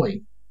ntafo no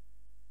moyi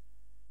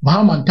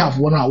mahama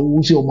ntafo na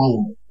wo say o ma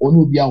wo oni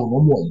obi a wo no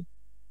moyi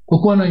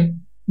kokko nan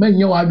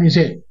menye wa adwin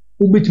say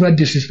wo betima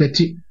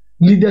disrespect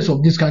leaders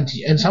of this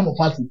country and some of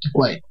us will keep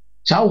quiet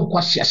cha wo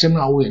kwasi asem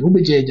na wo ye wo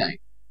be je ejai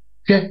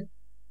hwe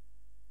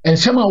en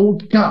sema wo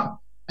ka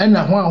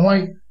ena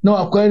hwan no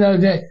akwai na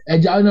de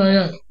ejai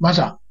na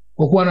masa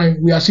kokko nan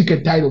we are sick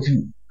and tired of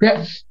you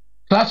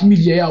class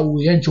media ya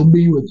wo ye nchombe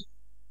yi wadi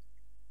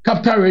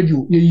capital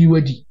radio ye yi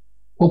wadi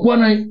kokko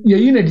nan ye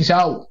yi na di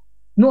sawo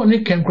no ne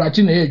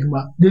kenkrachi na ye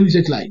adwuma daily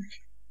satellite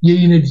ye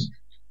yi na di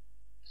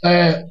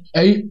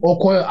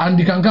okoy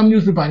and can come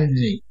newspaper ni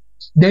dey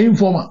the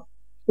informer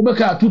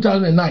obeka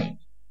 2009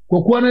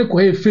 kokko nan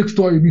ko e fake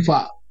story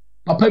before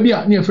papa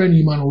bia na friend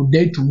him man o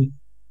dare to me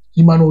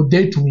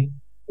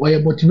or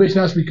a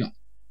motivational speaker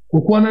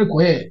kokko nan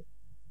ko e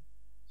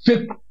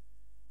fake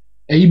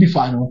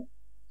before no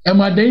e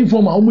ma the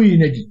informer omu yi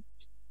na di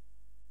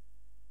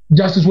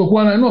justice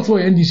kokko nan no so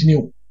NDC ni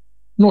o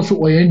no so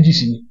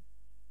NDC ni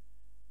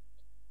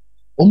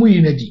omu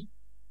yi na di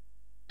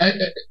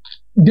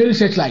daily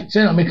satellite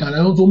say na make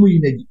na no so omu yi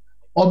na di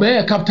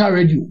obey capital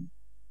radio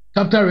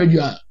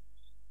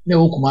na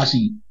wo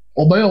Kumasi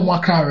obey omo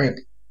akra rep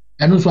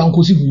eno so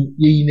ankosi fu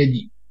ye yi na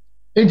di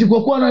enti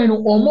kokko nan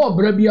no omo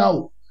obra bia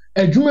wo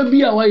adwuma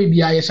bia wa ye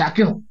bia ye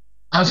sake no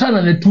ansa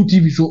na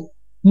 2TV so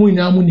mu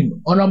ina mu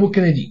nim Honorable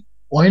Kennedy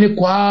ohene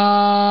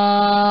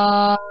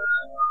kwa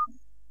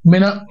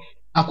mena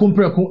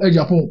akompreko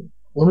Japan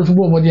ono so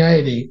bo modi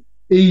aye de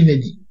eyi na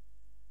di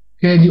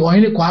Kennedy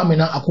ohene kwa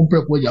mena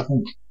akompreko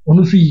Japan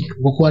ono so yi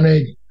kokko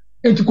nan di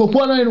enti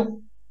kokko nan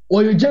no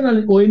oyo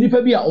journalist oyo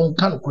nipa bia on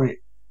kan kore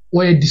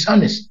oyo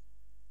dishonest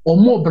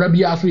omo obra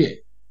bia so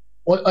ye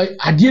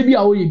ade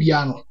bia wo ye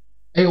bia no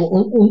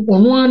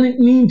ono an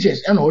ni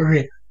interest and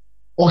orre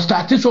o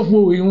start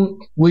software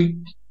we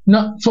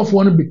na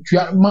software no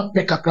betua ma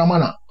pekakra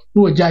na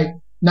no jai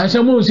na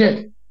se mo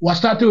se wa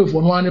start with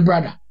ono an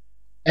brother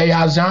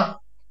azan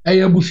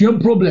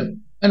abusuam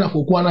problem na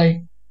kokko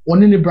anan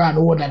oni ne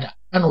brother wo dada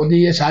na o de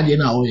yes ade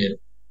na wo ye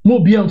mo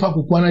bia mfa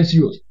kokko anan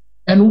serious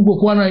and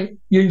kokko anan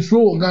ye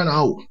nsro Ghana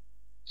awo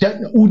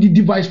who did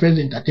the vice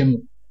president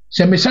atemu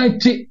se me san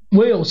ti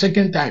we o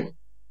second time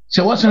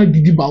se wa san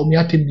didi ba o mi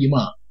atem bi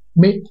ma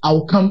me I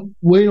will come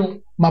we no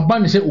maba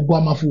ne se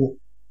oguamafo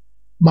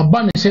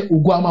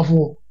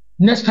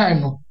next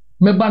time no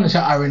me ba ne se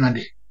arena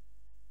de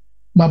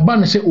maba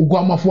ne se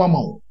oguamafo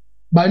amawo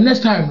by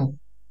next time no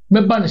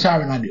me ba ne se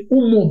arena de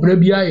umo bra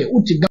bia ye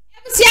uti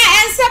tia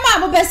ensema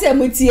mo bese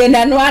mutie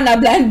na no ana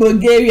blind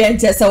Bulgarian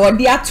tesa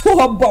wodi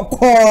ato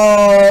boko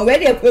we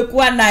de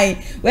kweku anan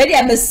we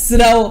de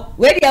mesrawo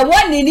we de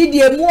woni ni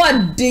de mu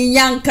odin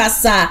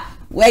yankasa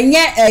wenye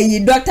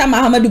Dr.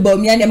 Muhammadu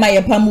Baumia ne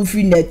maye pamu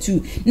free na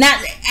tu na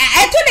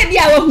eto ne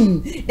bia wo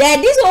hu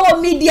this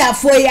whole media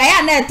for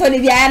ya na eto ne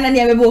bia na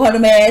ne mebo ho no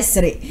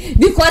mesre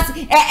because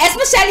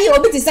especially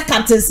obi is a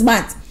Captain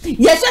Smart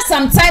yes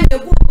sometimes e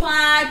ku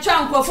pa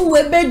twankrofo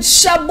we be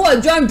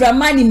shabo John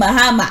Dramani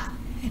Mahama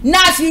na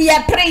fi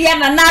ya prayer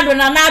na nado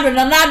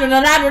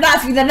na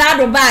fi na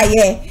nado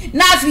baye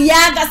na fi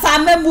ya ga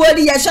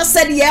samembuori ya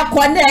hwese de ya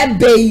kɔ na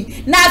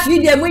ebei na fi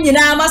de mu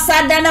nyina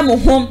amasada na mo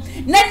hom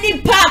na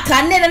nipa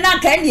ka ne na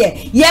ka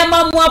ne ye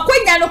mamu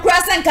akonya no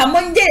kura senka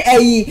monje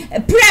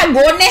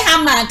prego ne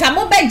hama ka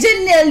mo be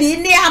generally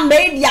ne hama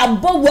e dia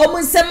bo wo mu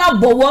nsema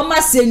bo wo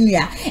ma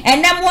senua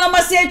ena mo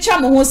amase twa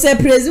mo ho se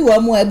prezi wo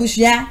mu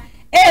abusua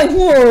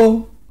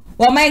ehu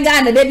o my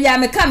God na bia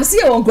me kam se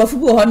won krofo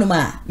bu ho no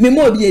ma me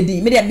mo obi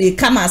edi me de me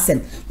kam asem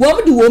wo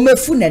mu de wo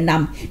mafu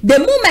nenam the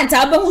moment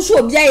abahu so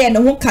obi aye ne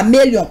ho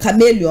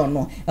chameleon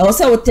no e wo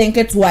se wo think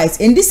it twice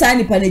in this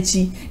ani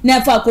panachi na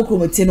fa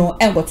kokromoti no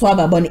engoto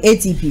ababo no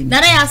ATP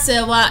na ya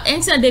se wa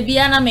enti de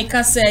bia na me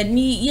ka se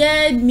ni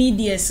ye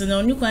media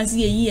no ni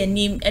kwansi ye yi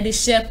anim e de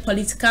share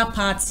political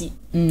party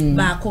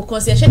ba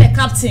kokose ye the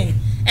captain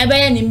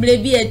ebe ni mble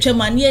bi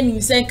etwa ne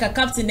anim se ka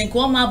captain nke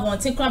o ma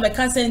bonte kra be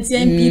ka senti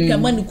NPP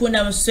amanuko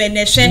na so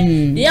ne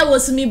hwe de ya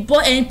wosumi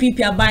bo NPP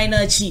aban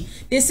na chi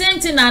the same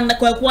thing na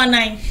kwakwa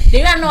 9 de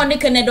ya na one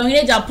Canada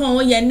hine Japan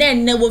wo ye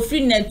na wo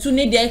free na tu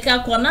ne de ka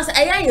ko na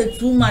aya ye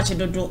too much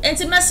dodo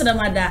enti mesere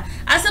mada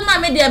asema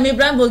me de me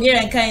brand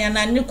Bulgarian kan ya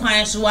na ne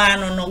kwan so wa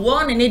no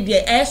wo ne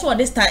de so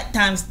this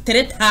times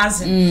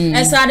 3000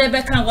 esa de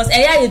be kan was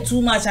aya ye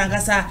too much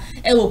ankasa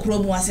e wo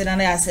kromu ase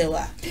na ya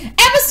sewa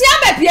ebusia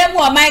bepie mu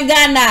o man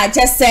Ghana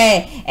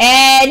chese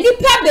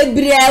nipa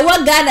bebre wa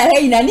Ghana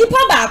he na nipa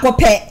ba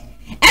akope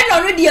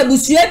eno no de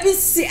ebusua bi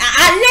si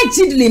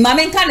allegedly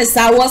mama nka ne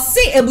sa wo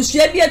se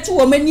ebusua bi etu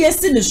wo mani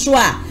esi ne so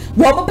a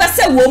wo mo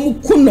pese wo mu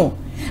kuno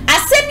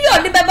asem bi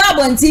odi beba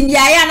abonti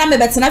bia ya na me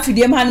betena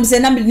fidiem hanum se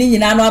na me ni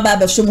nyina no aba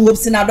abehom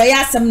Hopeson na do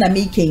ya asem na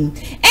making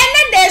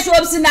ene de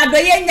Hopeson na do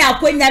ye nya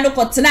akwanya no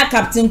kotena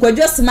captain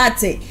Kwadwo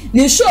Smart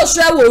ni show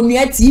wo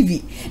onua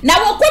TV na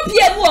wo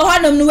kopie mu ho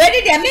hanum no we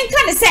de me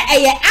nka ne se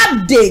eye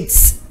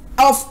updates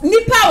of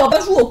nipa wo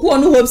befu oku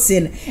onu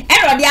Hopeson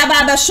erode aba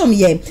abehom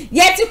ye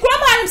ti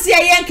krom hanum se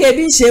ye nka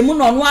bi nhemu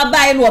no no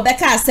abai no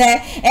obeka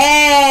se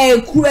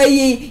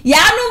kuayi ya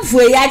no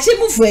mfue ya chi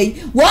mfue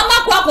wo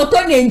makwa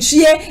akoto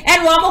nentwie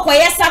en wo makwa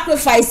ye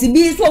sacrifice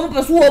bi so mo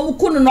peso wo mu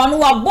kunu no no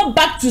wa go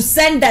back to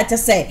sender to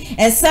say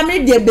and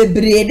somebody de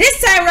bebre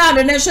this time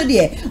round na so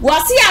de wo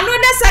see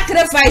another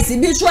sacrifice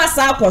bi so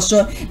asa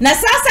akoso na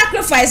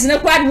sacrifice na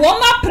kwa wo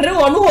ma pre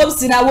wo no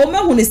Hopeson na wo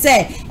mahu ni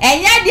se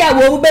enya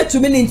de wo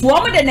betumi ni nti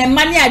wo mo de ne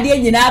mane ade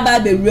nyina aba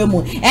bewura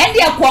mu en de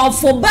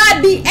kwonfo ba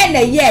bi ena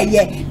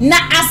yeye na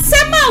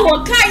asema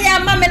wo kan ya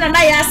mame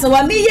na ya asa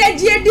wa me ye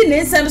di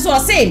ne nsem so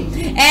say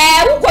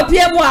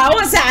wukopie mu a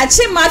won say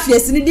achim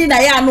mafias ni di na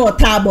ya na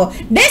otabo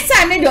this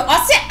time ne de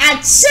o say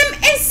achim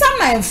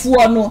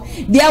ensamanfo no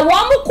de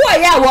wo mu ko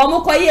ya wo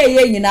mu ko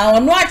ye nyina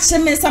ono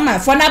achim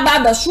ensamanfo na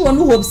ba ba so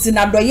no Hopeson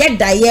na do ye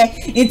daye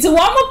nti wo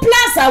mu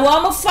plus a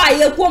wo mu fa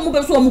ye ko mu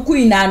be so mu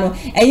kuina no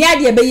enya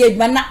de be ye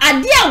duma na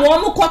ade a wo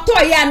mu koto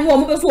ya no wo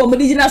mu be so mu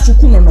di na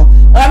sukunu no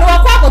ono wa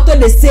kwa koto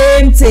the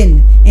same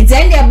thing nti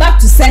end back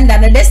to sender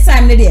na this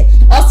time ne de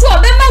o so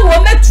obema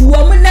wo metu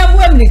wo mu na mu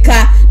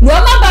amrika no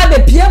ma ba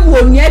be pie mu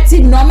onua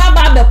team no ma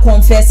ba be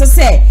confess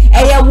say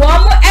eye wo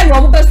mu e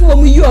wo mu be so wo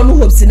mu yi onu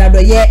Hopeson na do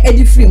ye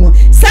edi free mu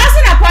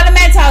sasa na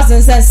parliament house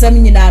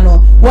nsem nyina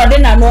no wo de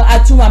na no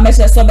atuma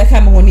mehwe so be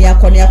ka me honu ya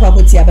kono ya kwa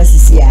boti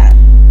abasisi ya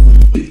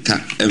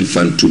ka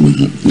enfantum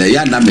hu na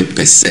ya na me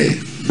pese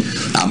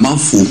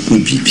amanfo ku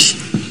bibi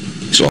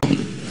so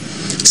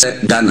se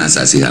Ghana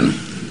sase ha no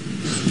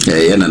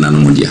ye na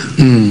nanu dia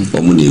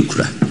omu na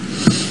ekura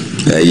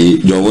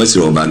jo wose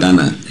oba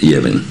Ghana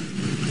yeben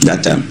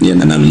that time ye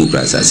na nanu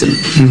kura sase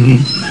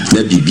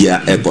na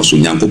bibia ekoso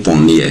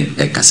nyankopon ne ye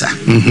ekasa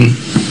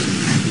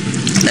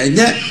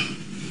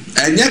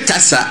enye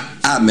kasa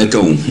a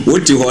meton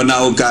woti ho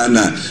na o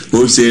kana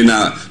o se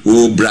na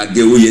o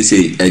brage o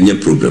yese enye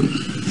problem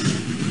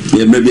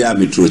ye maybe a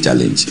metro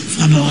challenge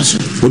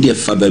o de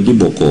fa ba bi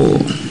boko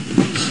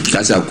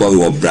kasa kwa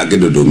o brage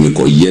do mi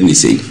ko ye ni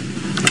sei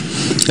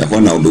ya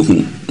kwa na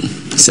odohu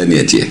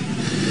senior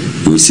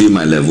you see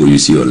my level, you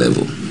see your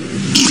level.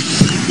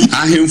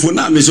 Ahimfo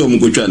na me so mo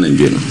kotwa na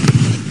ndwe no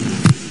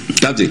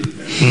captain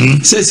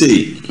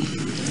say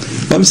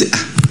bam say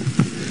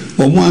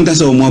omo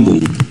ankasa omo abom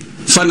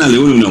finally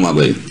wonu no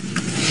mabai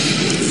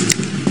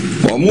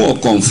omo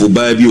konfo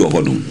ba bi wo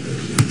hono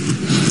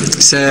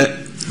say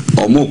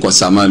omo ko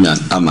samanya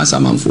ama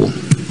samanfo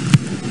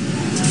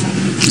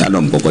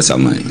adom ko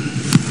samai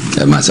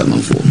e ma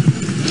samanfo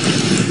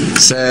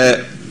say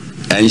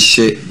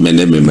enhye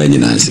mene me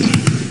manyina ase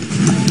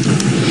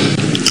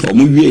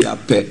omo wie ya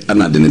pe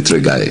anade ne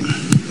tregae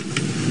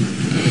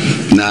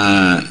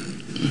na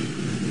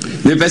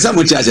me pesa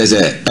mo tia se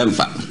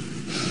emfa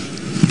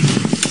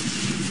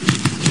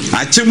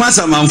achima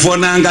samanfo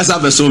na ngasa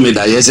beso me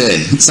da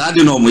yese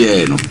sadi no mo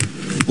ye no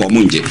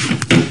omo nje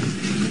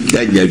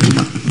ya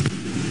juma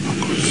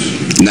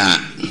na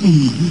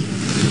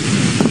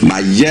ma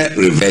ye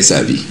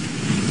reverse bi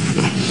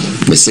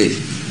me say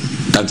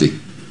tati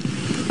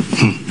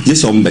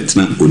yes on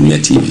betna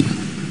on TV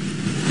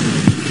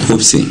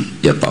Hopeson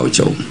ya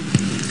paucho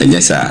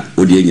enyesa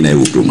odi nyina e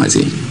wo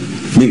promase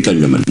minka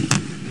nyaman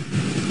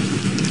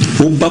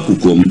ho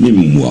bakukom ni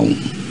muawo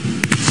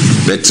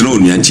betna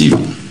on TV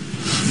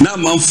na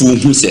manfu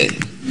hu se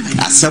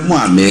asemo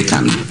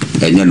American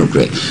enye no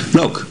kre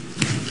look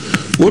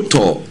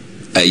woto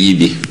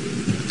ayibi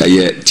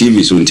aye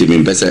TV so ntimi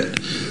mpese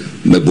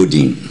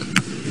mebodin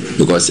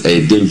because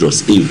a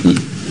dangerous even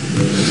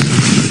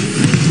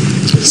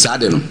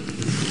sade no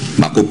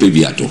makope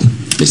biato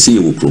be se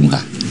wo krom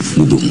ha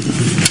mudum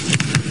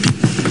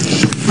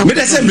me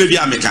de se bi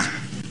ameka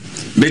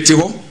beti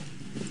ho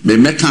me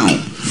meka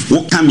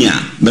wo kamia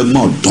me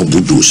mo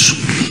double dose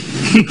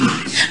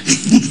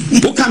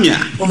wo kamia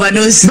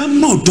overdose me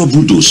mo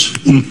double dose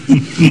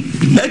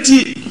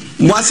eti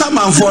mwasa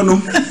manfo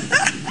no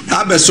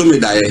abeso me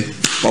dae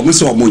omo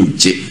se omo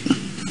nje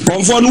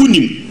konfo no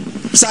unim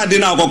sade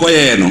na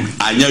akokoye no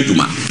anya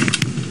adwuma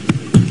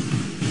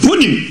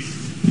unim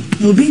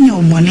obi nya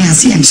omone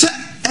ase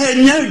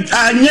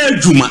anya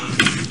adwuma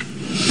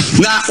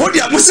na odi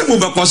amose mo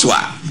bekoso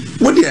a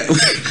odi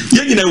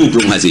ye nyina wo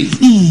Kumasi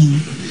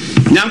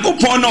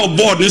Nyankopon na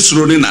board ni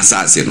suro ni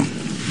nasase no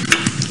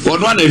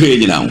wono na hwe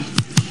nyina ho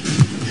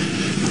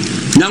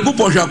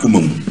Nyankopon hwa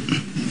komam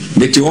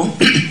beti ho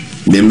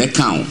me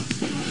meka ho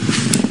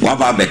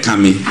waba beka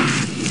me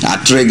a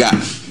trigger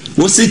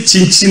wo se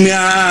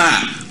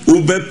chinchina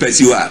ube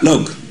pesiwa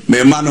look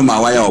me mano ma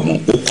waya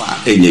omo okwa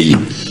enyeyi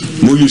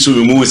mo yusu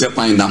me mo se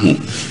kwan da ho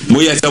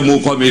mo ye se mo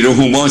ko me ho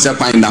mo se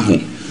kwan da ho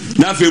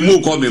na fe mo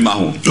ko me ma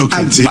ho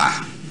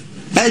aba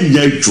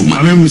enya dwuma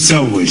amem se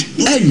wo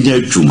enya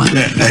dwuma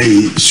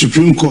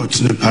Supreme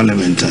Court na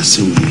Parliament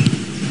assembly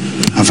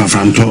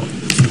afafranto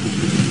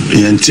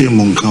yente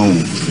mo nka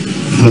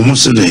ho mo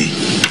se dai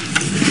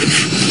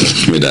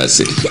me da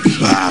se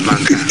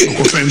banka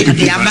ko fa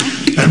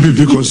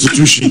MPP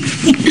constitution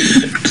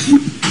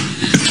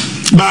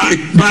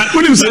but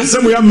when you say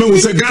some we have men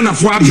say Ghana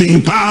for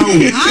being power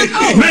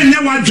men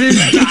never dream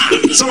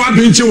so I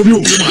been to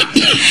you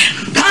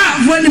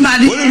when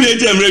you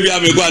tell me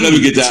we go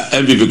and get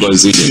MPP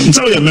constitution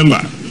so you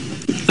remember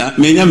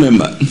me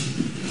member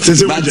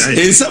but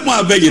in some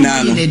way begging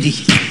now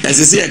as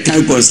I say a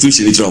kind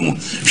constitution it's wrong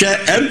share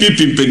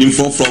MPP penning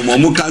for from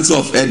one council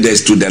of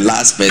elders to the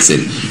last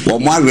person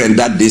one more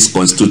render this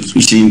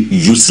constitution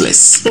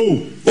useless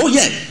oh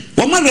yeah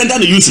one man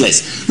render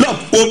useless look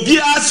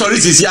obia sorry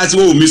sisi ati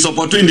o mi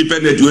support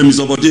independent we mi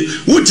support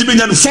wo ti be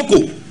nya no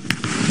foko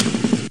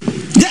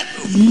yeah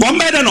one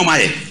better no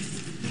my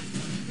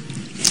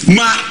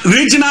ma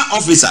regional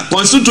officer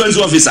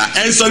constituency officer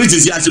and sorry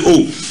sisi ati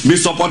o mi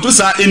support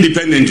sa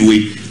independent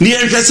we ni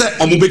enhwese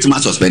omo betima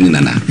suspending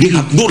nana they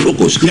have no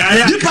locus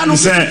yeah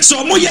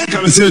so mo ye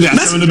can say that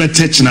some be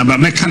touch na ba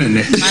me kan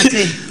ne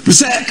say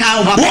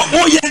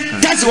oh yeah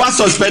that's what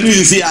suspending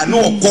sisi a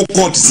no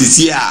court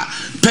sisi a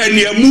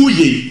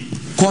Penyamuye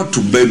court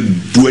be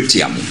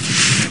buetiamo.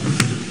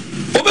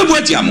 Obe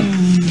buetiamo.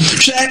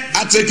 Share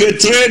Article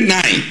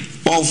 39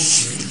 of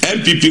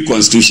MPP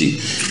Constitution.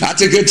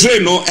 Article 3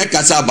 no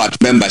ekasa about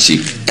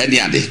membership. Any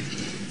ade.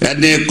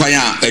 Any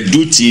kwaya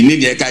duty ni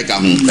de kai ka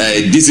ho.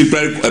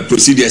 Disciplinary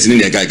procedures ni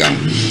de kai ka ho.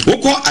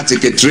 Oko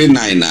Article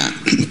 39 na.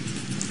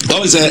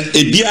 Also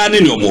a bia ni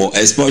no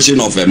expulsion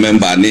of a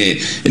member ni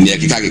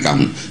ekika ka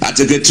ho.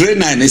 Article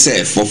 39 is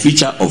a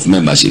forfeiture of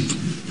membership.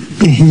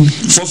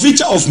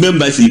 Forfeiture of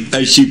membership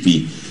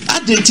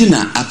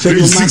Argentina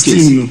appeal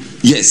market.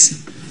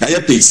 Yes, I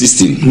have page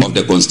 16 of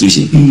the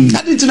constitution.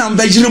 Argentina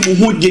mbajino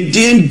mu ding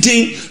and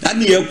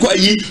ye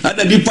kwayi and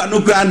the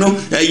panokrano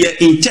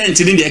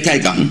intent in the kai.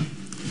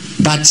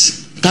 But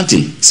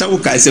Captain, so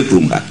kai se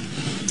krumba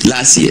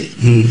last year.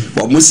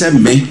 Omo se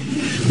me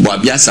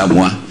Bobia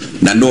Samoa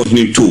na no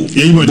him too.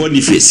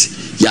 Boniface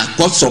ya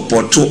court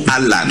support to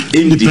Alan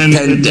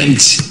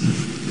independent.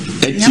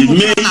 Me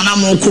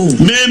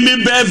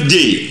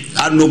birthday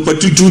and no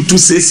particular to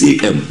 6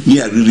 a.m.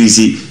 Here release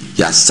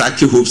ya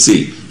saki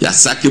Hopeson ya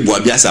saki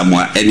Bobia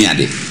Samoa any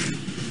other.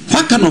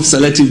 What kind of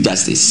selective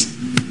justice?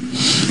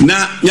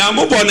 Na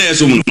nyambo na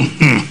yeso mu no.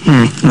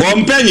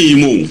 Wompenyi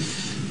mu.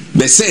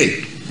 Be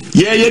say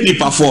ye ni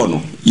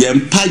perform ye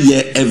mpa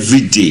ye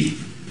every day.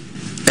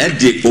 At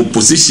the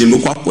opposition no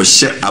kwa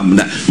kwhye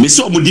amna. Me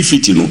say omo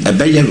defeat no e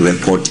be ye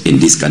record in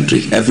this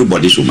country.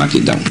 Everybody should mark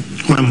it down.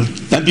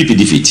 That people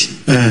defeat.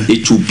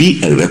 It will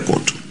be a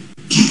record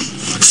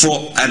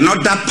for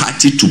another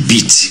party to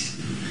beat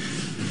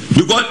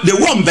because the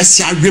one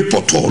best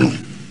report on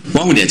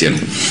one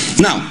with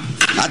now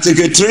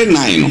Article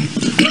 39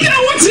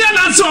 what's the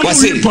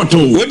answer report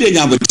what they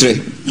have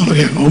 3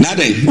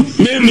 nothing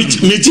me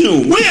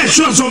we are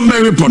sure some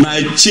report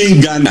my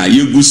chingana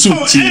you go so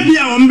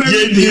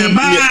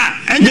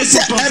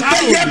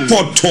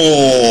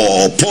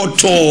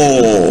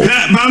poto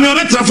mama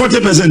better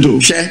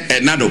 40% share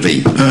another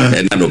pay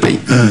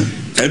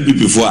and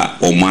before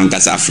or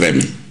mankasa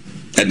frame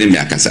and then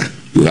akasa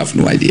you have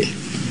no idea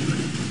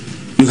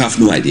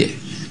some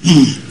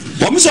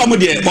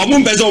there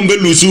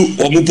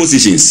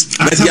positions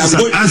but they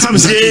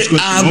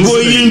are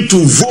going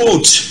to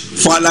vote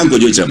for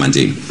language chairman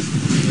thing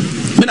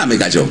me na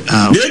make a job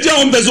they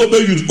just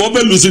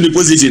losing the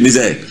position is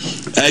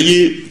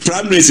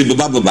prime minister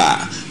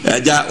baba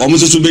ja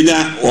so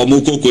benya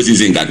koko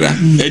season kakra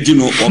you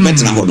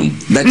better hodum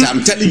but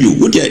I'm telling you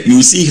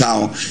you see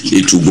how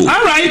it will go.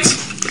 All right,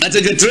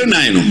 Article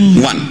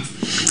 39 1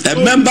 a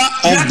member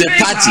of the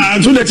party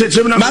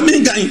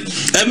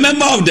a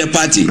member of the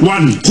party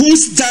who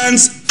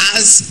stands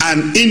as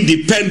an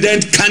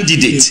independent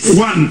candidate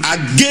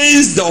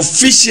against the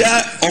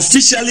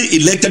officially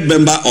elected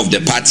member of the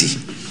party.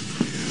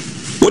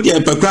 What you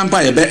and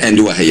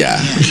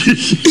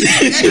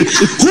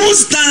who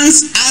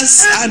stands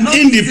as an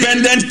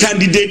independent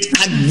candidate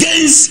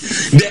against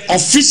the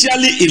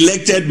officially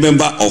elected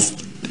member of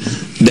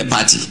the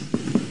party?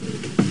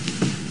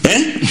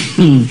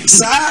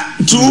 Sir,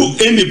 2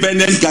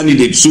 independent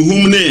candidates,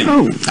 whom name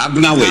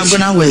Abuna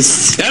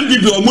West.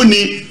 MPP or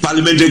money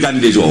parliamentary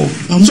candidates.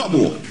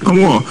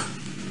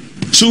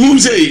 So whom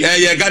say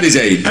yeah God is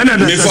saying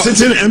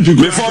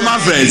me former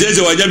friend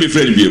say why me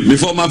friend be me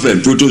former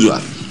friend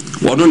protozoa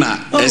wodo na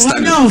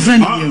stand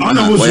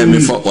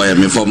why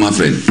me former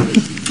friend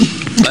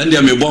and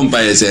dia me bomb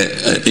pa say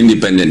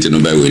independent no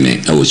by we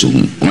ne awosu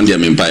on dia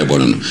me mpa e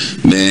bono no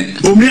me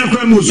omi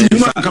akwa mo su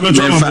ma ka me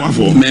to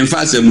amafo me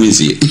mfa se mu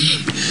nsie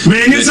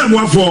me nye se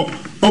boafo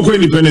oko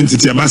independent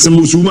ti abase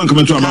mo su ma ka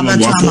me to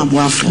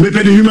amafo me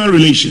pay the human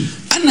relation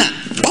ana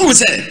o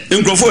say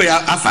nkrofo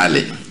ya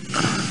afale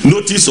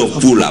notice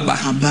of pull aba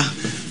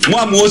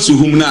mo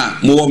suhum na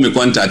mo me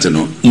contact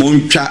no mo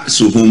ntwa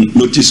suhum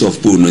notice of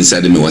pull no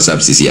inside me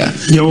WhatsApp sisia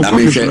na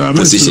me share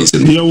positions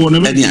no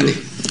any ade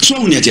so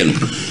on yet no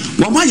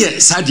wa ye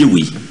sade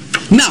we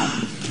now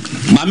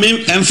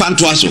mame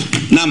emfanto aso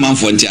na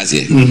manfo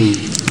ntiase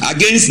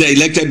against the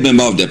elected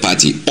member of the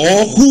party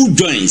or who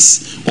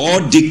joins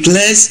or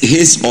declares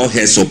his or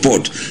her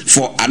support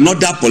for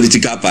another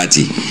political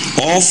party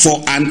or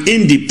for an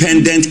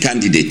independent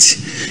candidate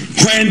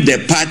when the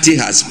party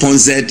has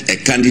sponsored a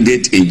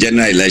candidate in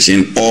general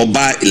election or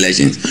by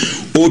elections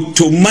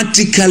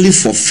automatically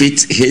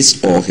forfeit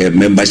his or her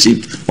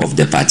membership of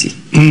the party.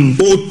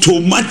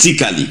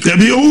 Automatically.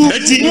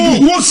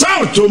 What's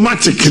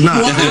automatic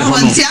now?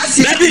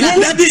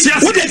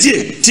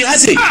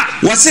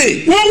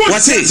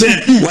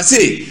 What's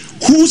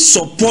who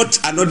support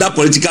another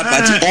political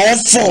party or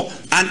for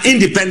an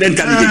independent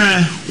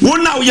candidate?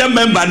 One now your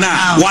member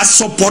now was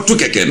support to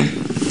kekeno.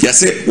 You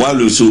say while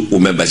you so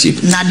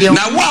membership. Now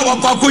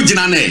what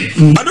jina ne?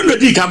 I don't know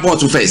the can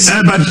to face.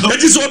 But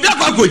it is obia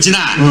kwa jina.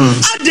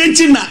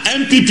 Argentina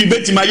MPP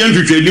beti ma yon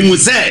twetwe mu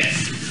say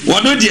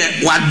what do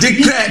they what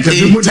declare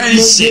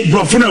intention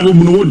brofuna wo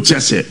mu no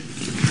chese.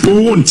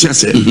 Won't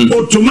say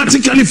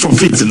automatically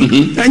forfeit.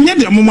 And yet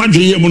the moment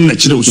you hear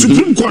natural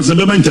Supreme Court the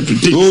better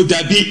interpretation. Oh,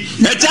 that be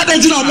a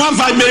challenge on 1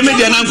 5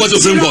 maybe an uncle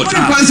Supreme Court.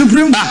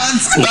 Supreme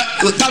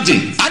Court.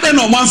 Captain, I don't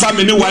know 1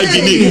 family why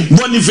you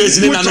Boniface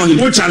in what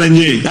challenge?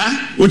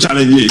 What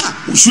challenge?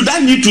 Should I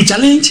need to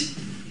challenge?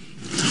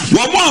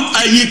 One more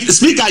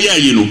speaker here,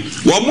 you know.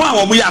 One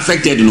more we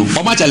affected, you know.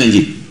 How much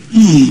challenge?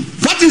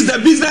 What is the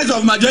business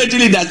of majority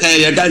leader?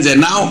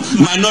 Now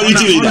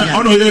minority leader. That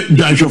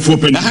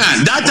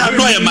are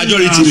not a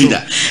majority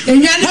leader.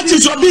 What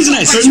is your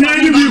business? What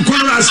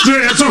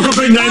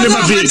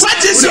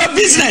is your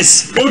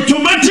business?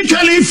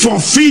 Automatically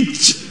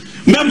forfeit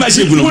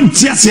membership.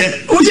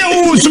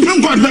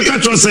 Supreme Court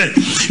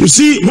you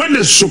see when the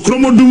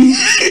Sokromodum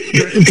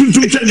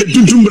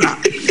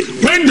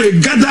when they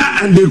gather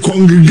and they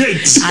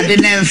congregate and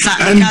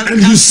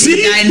you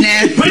see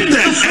when the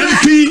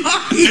MP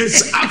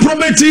is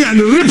approbating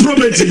and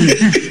reprobating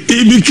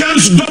it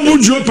becomes double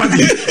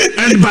jeopardy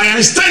and by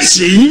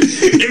extension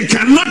it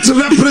cannot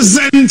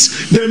represent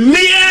the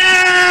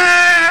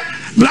mere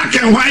black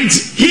and white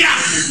here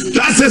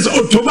that says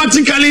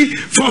automatically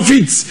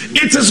forfeits.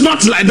 It is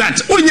not like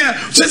that. Oh yeah,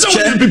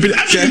 people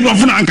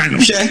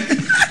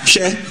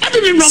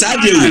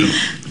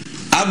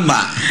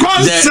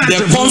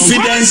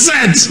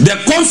the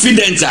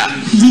confidence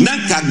na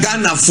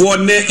Ghana for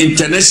the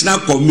international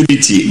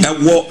community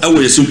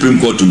e Supreme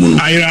Court mu look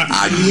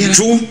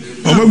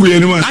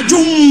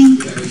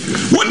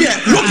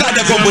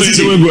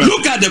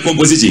at the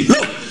composition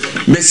look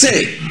me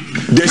say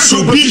there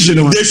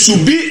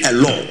should be a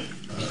law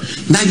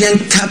na yen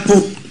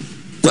couple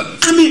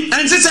I mean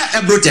and this is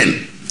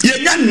Britain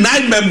you got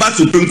 9 members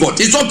Supreme Court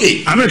it's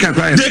okay America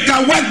they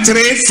can work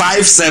 3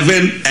 5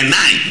 7 and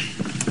 9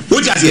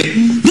 what you say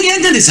me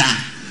yen this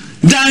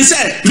dan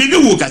say me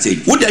do work at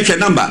it what the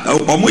number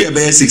omo ye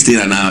be 16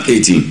 and now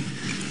 18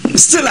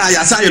 still I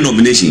assign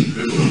nomination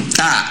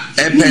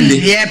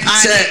pending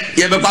say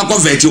ye be kwa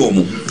convert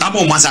omo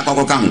abo mo asa kwa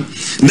ho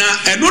na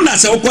eno na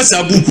say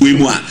okosa buku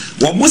emu a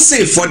wo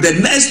say for the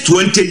next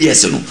 20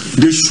 years no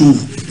they should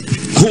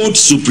hold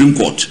Supreme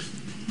Court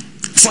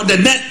for the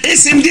next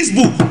it's in this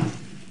book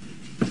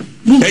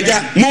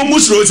eja mo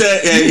musro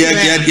say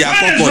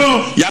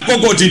ya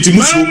kokot ti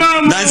musro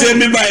dan say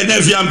me buy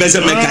na fi ambese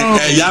mekan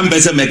ya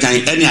ambese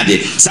mekan any ade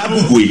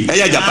sabuku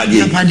eya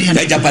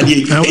japade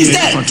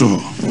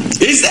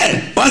is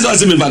there what's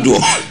also me bad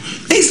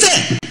is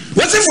there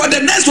what's it for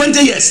the next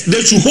 20 years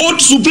they should hold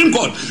Supreme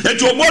Court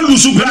et you want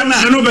lose Supreme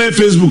I know by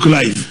Facebook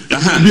live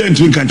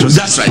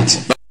that's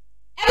right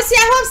I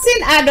have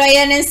seen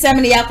Adoyen and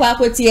Semini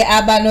Aquati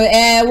Abano,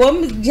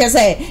 just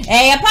say,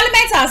 a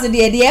parliament house,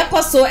 the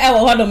apostle,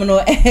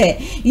 Hodomino,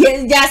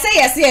 yes,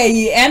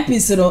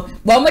 MPs,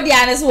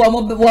 Bomodianas,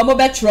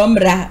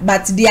 Womobetrombra,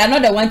 but they are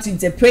not the one to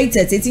interpret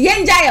it. It's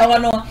Yenjaya,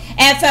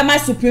 and Fama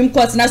Supreme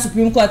Court, now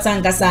Supreme Court,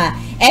 Sangasa,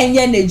 and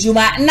Yen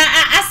Juma. Now,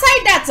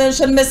 aside that,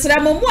 should Miss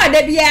Ramon,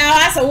 there be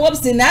as a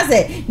Wobstin as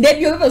a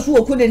debut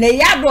who couldn't a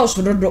yard rush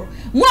to do.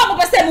 More of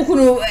us,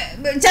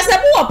 just a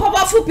more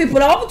powerful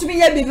people, I want to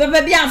be a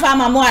baby and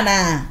farmer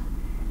moana.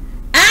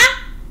 Ah,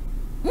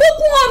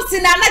 Muku homes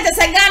na na just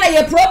Ghana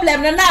ye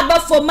problem na aba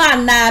for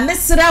man na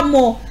mesra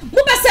mo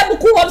pese mu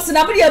ku homes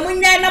na mo de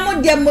munya na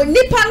mo de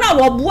nipa na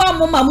wo boa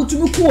mo ma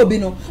mutumi ku obi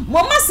no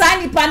mo ma sa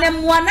nipa na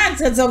mo na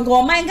ntete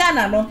ngo man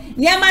Ghana no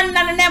niema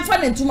na na mfa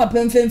ne ntuma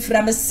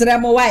pemfemfira mesra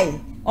mo why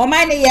o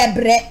man ne ye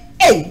bre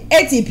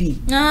ATP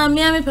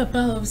me papa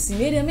Hopeson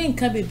we de me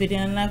nka bebede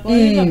na ko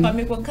papa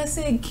me ko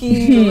kase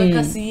ki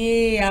kase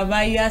ye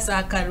abaya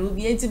sakaro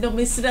bi enti do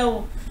mesra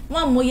wo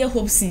ma mo ye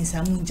Hopeson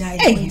sa mo jai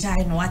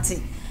no wate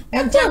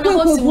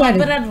Hopeson wa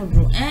bra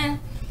dodo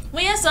mo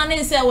ye so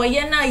na se wo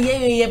ye na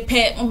ye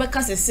pe mo be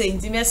kase se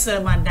enti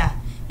mesra mada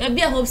e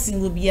bia Hopeson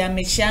go bia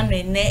me hia no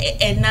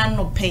na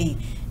no pay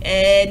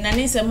na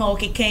ni se ma o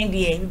keken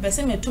de me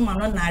pese me tuma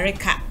no na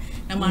reka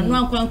na ma no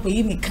akwanko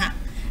yi mika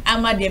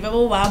ama de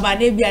bebo wa ba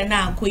de bia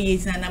na akoye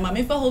na ma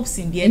me fa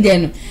Hopeson de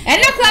no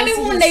ene kwa me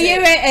hu na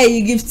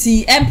yere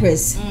gifty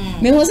empress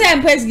me hu say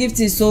empress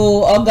gifty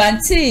so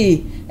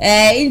organti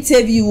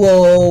interview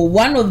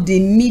one of the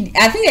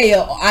I think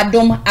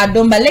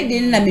Adom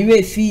lady na me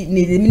refi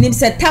ni me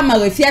say tama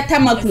refi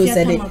tama close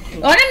de ona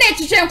na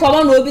twetwe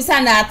nkomo na obi sa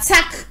na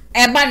attack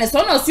eba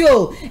so no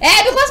so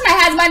because my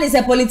husband is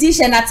a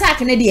politician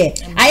attack ne de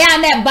aya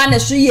na eba na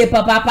so ye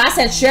papa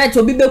say threat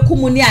obi be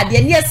kumu ni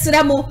ade ne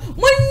sira mu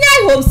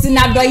munya Hopeson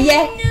na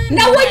doye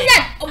na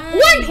wonya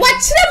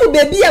what kire mu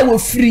baby a wo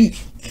free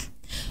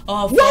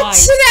what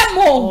kire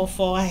mu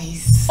for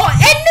eyes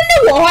enne ne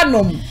wo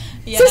honom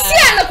sisi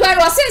ana kwa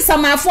ro sin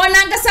samafo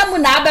na ngasa mu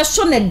na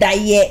abeso ne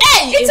daye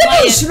iti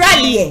mu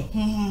shrade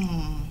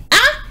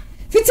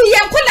fiti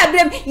yankola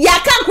brem ya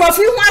kan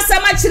krofi hu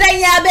asama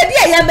kire ya baby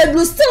a ya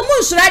bedru still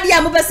mu shrade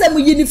ya mu bese mu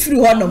yini free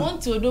honom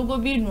want odogo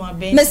bi nu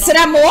abe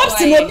mesra mo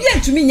Hopeson obi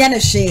antumi nya ne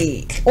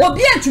hwe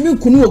obi antumi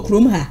nkunu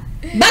okrom ha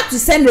back to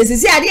send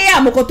sisi ade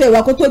ya mokoto e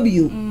wakoto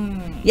biu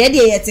ye de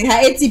yete ha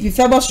ATP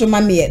febo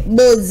shoma me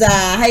boza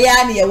ha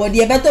ya ne ye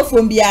wode beto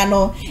fom bia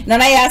no na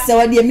na ya se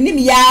wode minim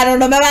ya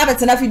no me ba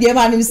betena fidie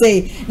ma nim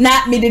say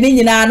na me de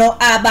nyina no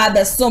aba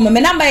be so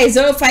me number is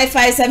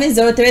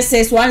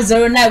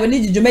 0557036109 we ni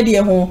jujumede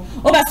ho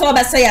oba so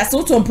oba say ya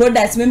so to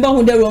products me ba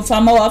hu de ro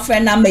fama wa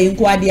friend number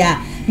inku ade a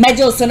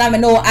mejo so na me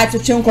no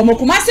atwetwe nkomo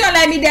Kumasi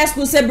online media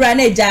school se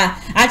braneja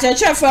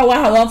atwetwe fra wa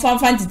ha won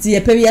fan titi e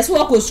pe yes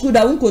wo ko school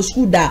da won ko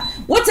school da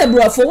what a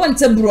brofo won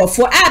te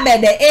brofo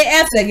abede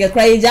AF ge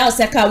cry ja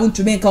se ka won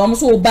tumi nka won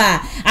so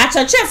ba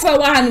atwetwe fra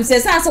wa ha nim se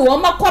sa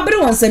won makwabere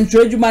won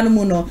samtwe adwuma no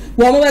mu no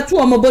won beto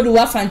won bodu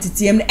wa fan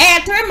titi em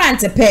 3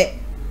 months pe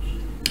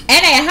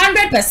and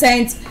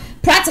 100%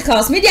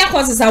 practicals media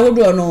courses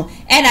awodo no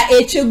and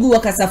echegu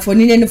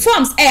wakasafoni ne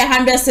forms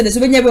 100 cedis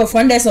we nyebe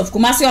funders of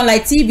Kumasi online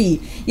TV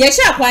ye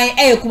sha kwan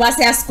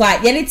Kumasi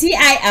squad ye ni TI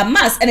a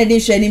mass and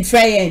edition in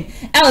Freyen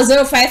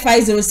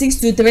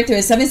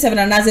L0550623377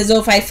 and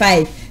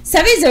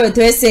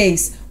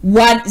 0557036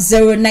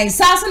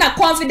 sasa na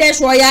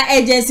confidential royal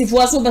agency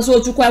for so be so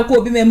tukwa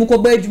ko bi memu ko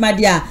ba adwuma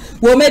dia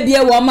wo mebie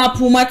wo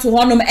mapuma to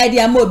honom edi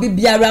ama obi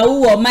biara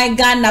wo my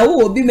Ghana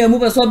wo obi memu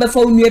be so be fa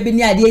unu ebi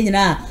ni ade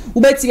nyina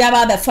ubeti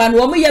aba be fan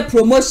wo ye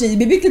promotion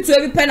bibi kitu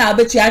ebi pe na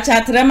obetu acha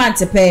 3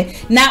 months pe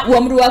na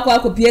wo mru akwa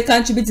akopie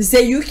country to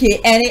say UK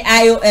any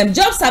IOM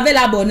jobs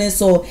available ne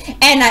so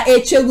na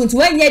echegu nti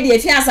wenye de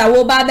fiansa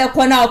wo ba be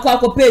kona akwa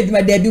akopie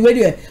adwuma da bi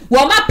we wo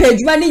ma pa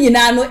adwuma ni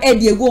nyina no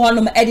edi egu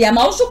honom edi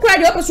ama wo so kra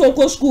de opeso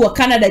ko school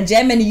Canada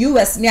Germany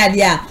US ni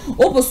ade a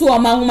opeso wo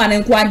ma homa ne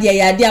nko ade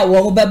ya ade a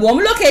wo be wo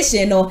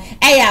location no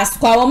ya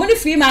skwa wo ni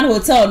Freeman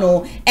Hotel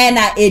no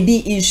na edi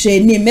inhwe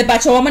ni me ba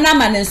che wo na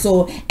ma ne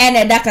so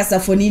na da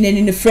kasafoni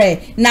ni frɛ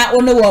na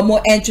ono wo mo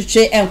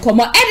entwetwe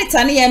enkomo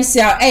editor ne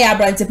MCR ya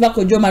Brante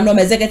Pakojo ma no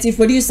executive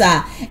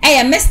producer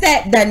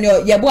Mr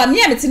Daniel yebo a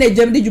me tena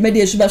dwam de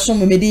dwumade esuba so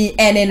mo medi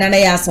ene na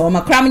ya so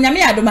ma kram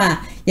nyame adoma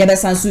ye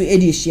besanso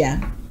edihia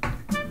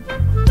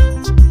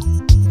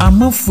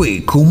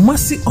Amafwe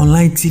Kumasi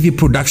online TV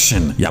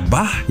production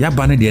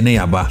yaba ne de ne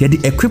yaba ye de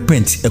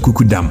equipment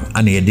ekukudam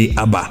ana ye de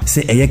aba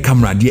se eye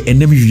camera de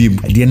enam wiem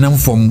de nam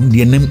fom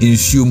de enam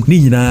ensuom ni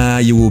nyina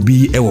ye wo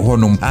bi e wo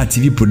honom a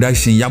TV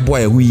production yabo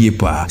a hu ye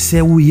pa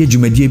se wo ye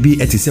dwumadie bi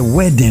etese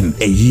wedding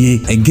eye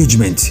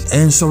engagement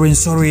and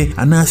sorry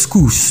ana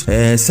schools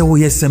se wo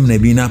ye semna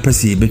bi na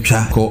pese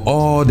betwa ko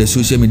all the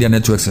social media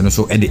networks no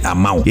so e de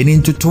amaw ye ni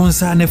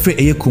ntotonsa na fre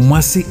eye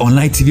Kumasi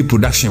online TV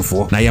production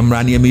for na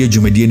yamra na ye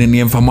dwumadie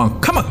ne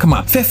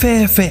Kama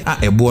fe a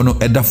ebo no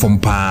eda from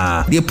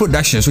pa the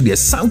production so the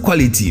sound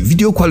quality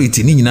video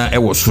quality ni nyina e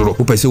wo soro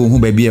wo pese wo hu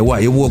ba bia wa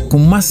ye wo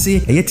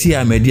Kumasi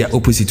eyetia media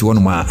opposite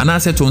one ma ana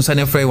se to nsa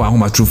ne frɛ wa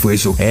homa true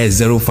so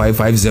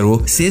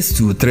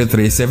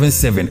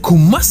 0550623377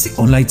 Kumasi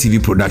online TV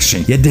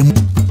production yedem